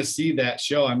ever going to see that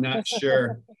show. I'm not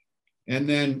sure. And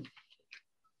then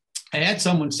I had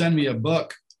someone send me a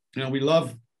book. We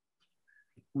love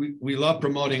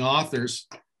promoting authors.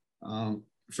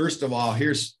 First of all,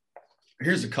 here's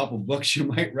a couple books you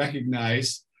might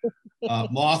recognize.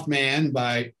 Mothman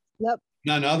by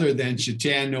none other than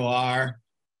Chatan Noir.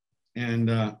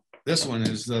 And this one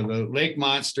is the Lake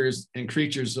Monsters and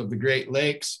Creatures of the Great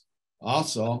Lakes,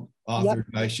 also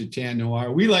authored by Chatan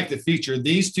Noir. We like to feature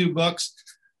these two books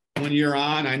when you're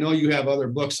on. I know you have other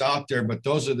books out there, but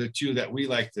those are the two that we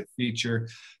like to feature.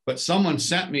 But someone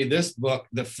sent me this book,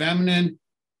 The Feminine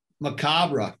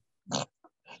Macabre.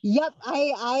 Yep,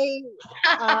 I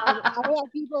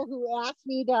have people who asked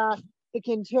me to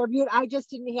contribute. I just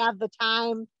didn't have the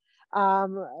time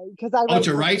because I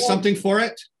to write something for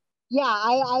it. Yeah,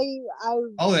 I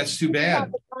oh, that's too bad.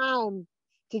 Have the time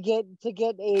to get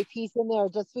a piece in there,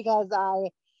 just because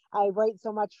I write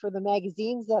so much for the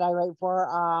magazines that I write for.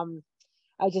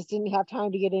 I just didn't have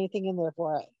time to get anything in there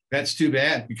for it. That's too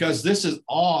bad, because this is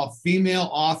all female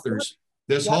authors.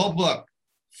 This whole book,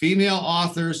 female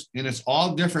authors, and it's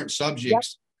all different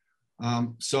subjects.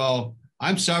 So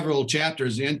I'm several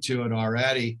chapters into it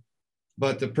already,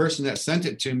 but the person that sent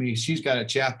it to me, she's got a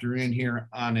chapter in here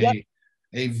on a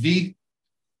V.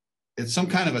 It's some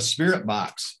kind of a spirit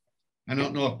box. I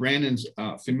don't know if Brandon's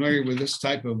familiar with this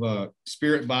type of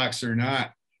spirit box or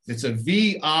not. It's a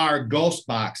VR ghost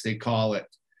box, they call it.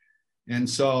 And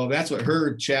so that's what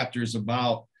her chapter is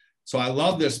about. So I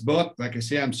love this book. Like I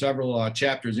say, I'm several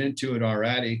chapters into it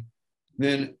already.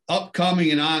 Then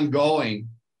upcoming and ongoing.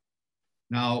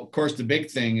 Now, of course, the big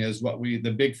thing is the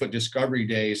Bigfoot Discovery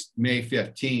Days, May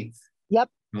 15th. Yep.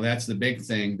 Now that's the big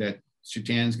thing, that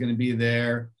Chatan's going to be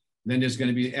there. Then there's going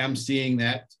to be emceeing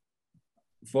that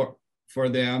for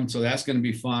them. So that's going to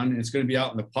be fun. It's going to be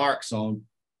out in the park. So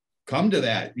come to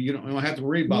that. You don't have to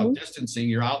worry about distancing.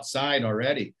 You're outside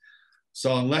already.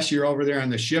 So unless you're over there on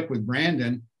the ship with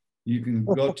Brandon, you can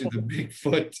go to the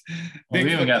Bigfoot. Well,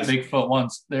 we even got Bigfoot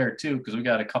ones there too, because we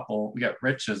got a couple. We got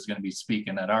Rich is going to be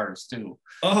speaking at ours too.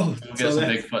 Oh, we'll get some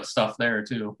Bigfoot stuff there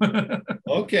too.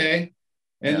 Okay.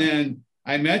 And then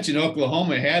I mentioned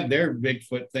Oklahoma had their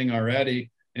Bigfoot thing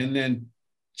already. And then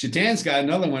Chatan's got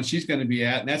another one she's going to be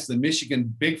at, and that's the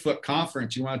Michigan Bigfoot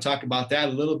Conference. You want to talk about that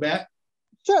a little bit?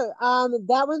 Sure.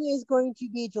 That one is going to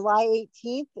be July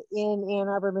 18th in Ann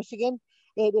Arbor, Michigan.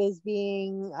 It is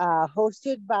being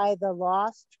hosted by the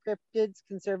Lost Cryptids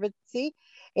Conservancy,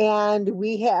 and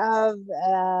we have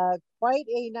quite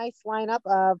a nice lineup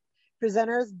of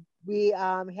presenters. We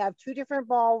have two different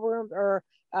ballrooms or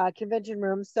convention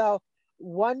rooms. So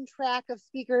one track of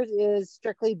speakers is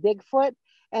strictly Bigfoot,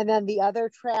 and then the other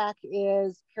track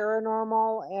is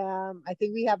paranormal. I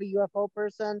think we have a UFO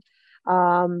person.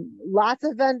 Lots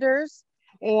of vendors,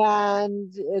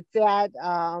 and it's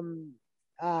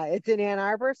in Ann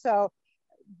Arbor, so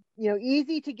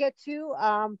easy to get to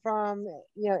from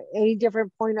any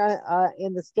different point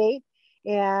in the state.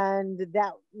 And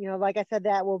that, like I said,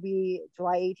 that will be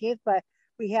July 18th. But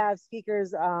we have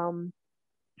speakers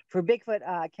for Bigfoot,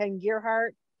 Ken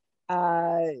Gearhart,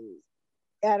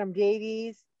 Adam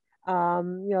Davies.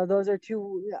 Those are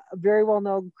two very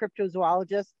well-known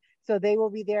cryptozoologists. So they will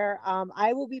be there.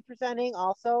 I will be presenting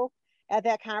also at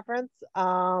that conference.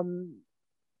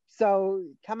 So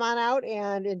come on out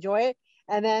and enjoy it.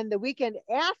 And then the weekend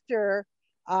after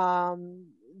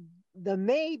the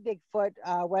May Bigfoot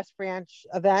West Branch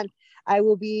event, I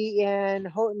will be in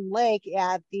Houghton Lake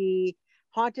at the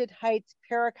Haunted Heights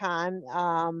Paracon.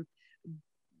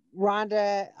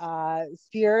 Rhonda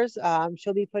Spears,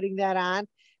 she'll be putting that on.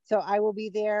 So I will be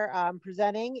there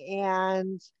presenting.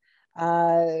 And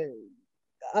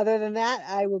other than that,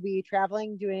 I will be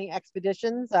traveling, doing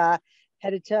expeditions,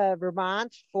 headed to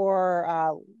Vermont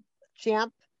for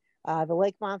Champ, the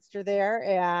lake monster there,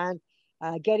 and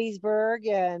Gettysburg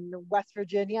and West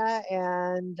Virginia,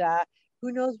 and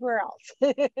who knows where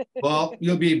else. Well,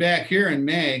 you'll be back here in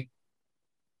May.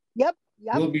 Yep.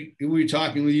 We'll be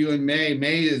talking with you in May.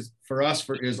 May is for us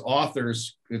is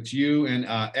authors. It's you and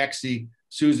Exie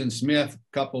Susan Smith, a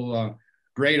couple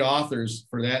great authors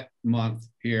for that month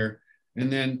here.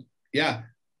 And then the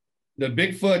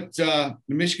Bigfoot, the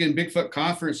Michigan Bigfoot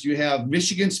Conference, you have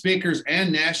Michigan speakers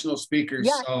and national speakers.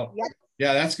 So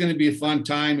that's going to be a fun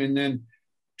time. And then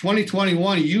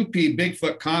 2021 UP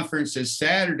Bigfoot Conference is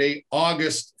Saturday,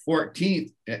 August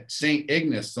 14th at St.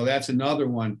 Ignace. So that's another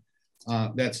one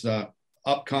that's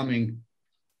upcoming.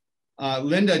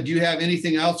 Linda, do you have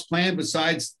anything else planned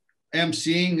besides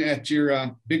emceeing at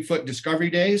your Bigfoot Discovery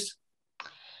Days?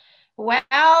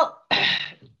 Well,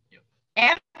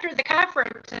 after the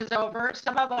conference is over,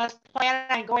 some of us plan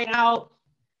on going out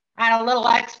on a little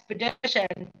expedition.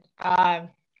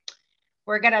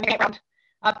 We're going to make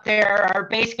up there, our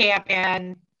base camp,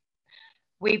 and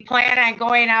we plan on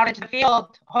going out into the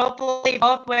field, hopefully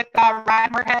both with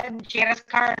Rod Moorhead and Janice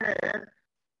Carter.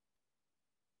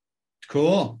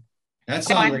 Cool. That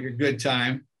sounds like a good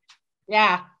time.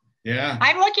 Yeah. Yeah.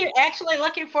 I'm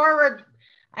looking forward,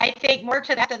 I think, more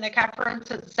to that than the conference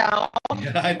itself.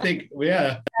 Yeah, I think,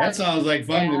 that sounds like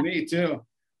fun to me too.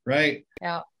 Right.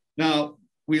 Yeah. Now,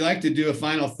 we like to do a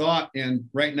final thought. And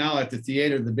right now at the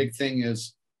theater, the big thing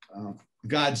is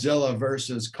Godzilla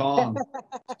versus Kong.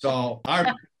 So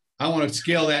I want to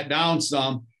scale that down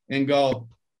some and go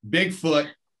Bigfoot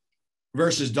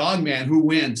versus Dogman. Who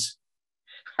wins?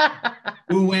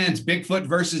 Who wins? Bigfoot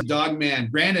versus Dogman.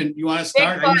 Brandon, you want to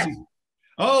start?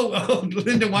 Oh,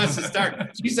 Linda wants to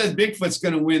start. She says Bigfoot's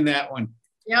going to win that one.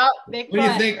 Yep, Bigfoot. What do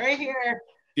you think? Right here.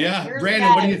 Yeah, Here's Brandon,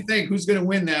 what do you think? Who's going to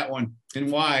win that one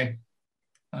and why?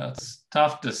 It's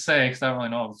tough to say because I don't really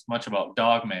know as much about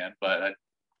Dogman, but I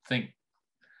think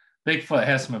Bigfoot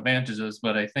has some advantages,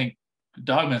 but I think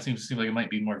Dogman seems like it might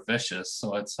be more vicious,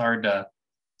 so it's hard to,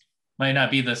 might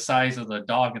not be the size of the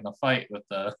dog in the fight with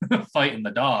the fight in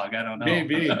the dog. I don't know.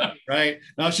 Maybe, right.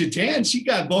 Now, Shatan, she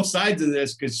got both sides of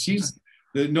this because she's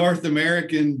the North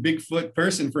American Bigfoot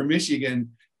person from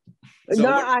Michigan. So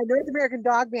North American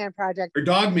Dogman Project. Or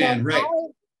Dogman, right.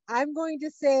 I'm going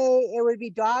to say it would be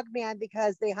Dogman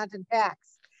because they hunt in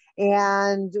packs.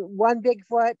 And one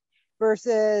Bigfoot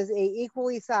versus a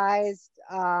equally sized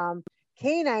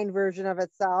canine version of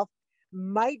itself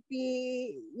might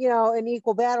be, an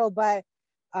equal battle, but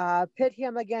pit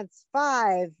him against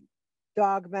 5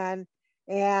 Dogmen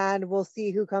and we'll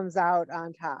see who comes out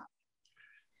on top.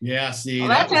 Yeah, see. Well,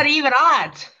 that's not even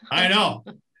odds. I know.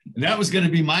 And that was going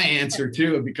to be my answer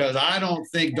too, because I don't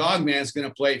think Dogman's going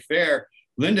to play fair.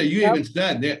 Linda, you even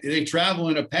said they travel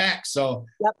in a pack. So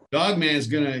Dogman's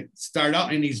going to start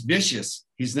out and he's vicious.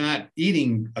 He's not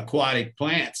eating aquatic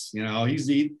plants.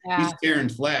 He's tearing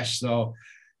flesh. So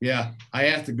yeah, I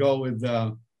have to go with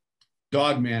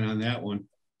Dogman on that one.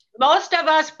 Most of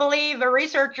us believe, the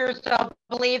researchers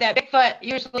believe that Bigfoot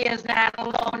usually is not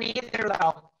alone either,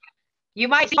 though. You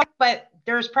might see, but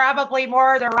there's probably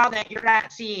more around that you're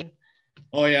not seeing.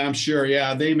 Oh yeah, I'm sure.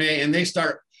 Yeah, they may, and they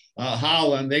start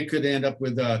howling. They could end up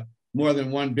with more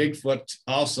than one Bigfoot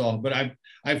also. But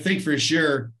I think for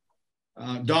sure,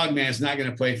 Dogman's not going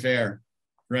to play fair,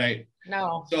 right?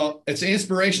 No. So it's an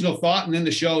inspirational thought, and then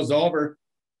the show is over.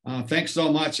 Thanks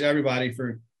so much, everybody,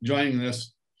 for joining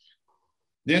this.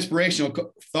 The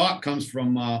inspirational thought comes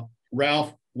from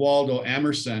Ralph Waldo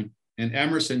Emerson, and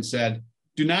Emerson said,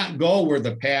 "Do not go where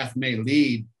the path may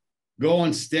lead. Go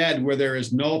instead where there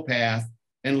is no path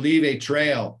and leave a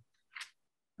trail."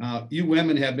 You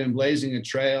women have been blazing a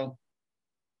trail,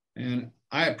 and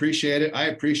I appreciate it. I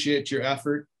appreciate your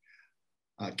effort.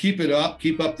 Keep it up.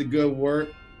 Keep up the good work.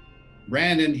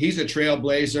 Brandon, he's a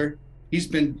trailblazer. He's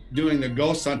been doing the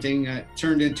ghost hunting,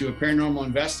 turned into a paranormal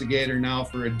investigator now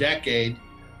for a decade.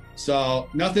 So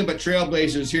nothing but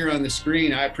trailblazers here on the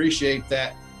screen. I appreciate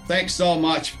that. Thanks so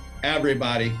much,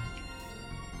 everybody.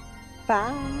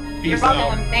 Bye. Peace You're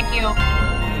welcome. out. Thank you.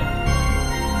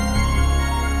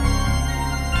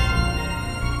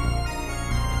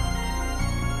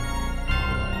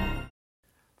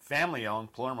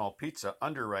 Family-owned Palermo Pizza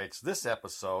underwrites this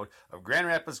episode of Grand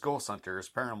Rapids Ghost Hunters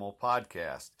Paranormal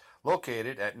Podcast,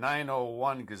 located at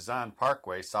 901 Gazan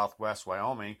Parkway, Southwest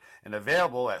Wyoming, and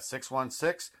available at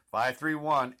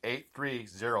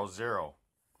 616-531-8300.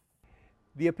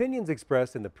 The opinions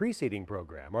expressed in the preceding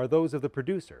program are those of the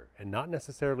producer and not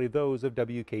necessarily those of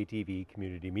WKTV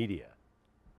Community Media.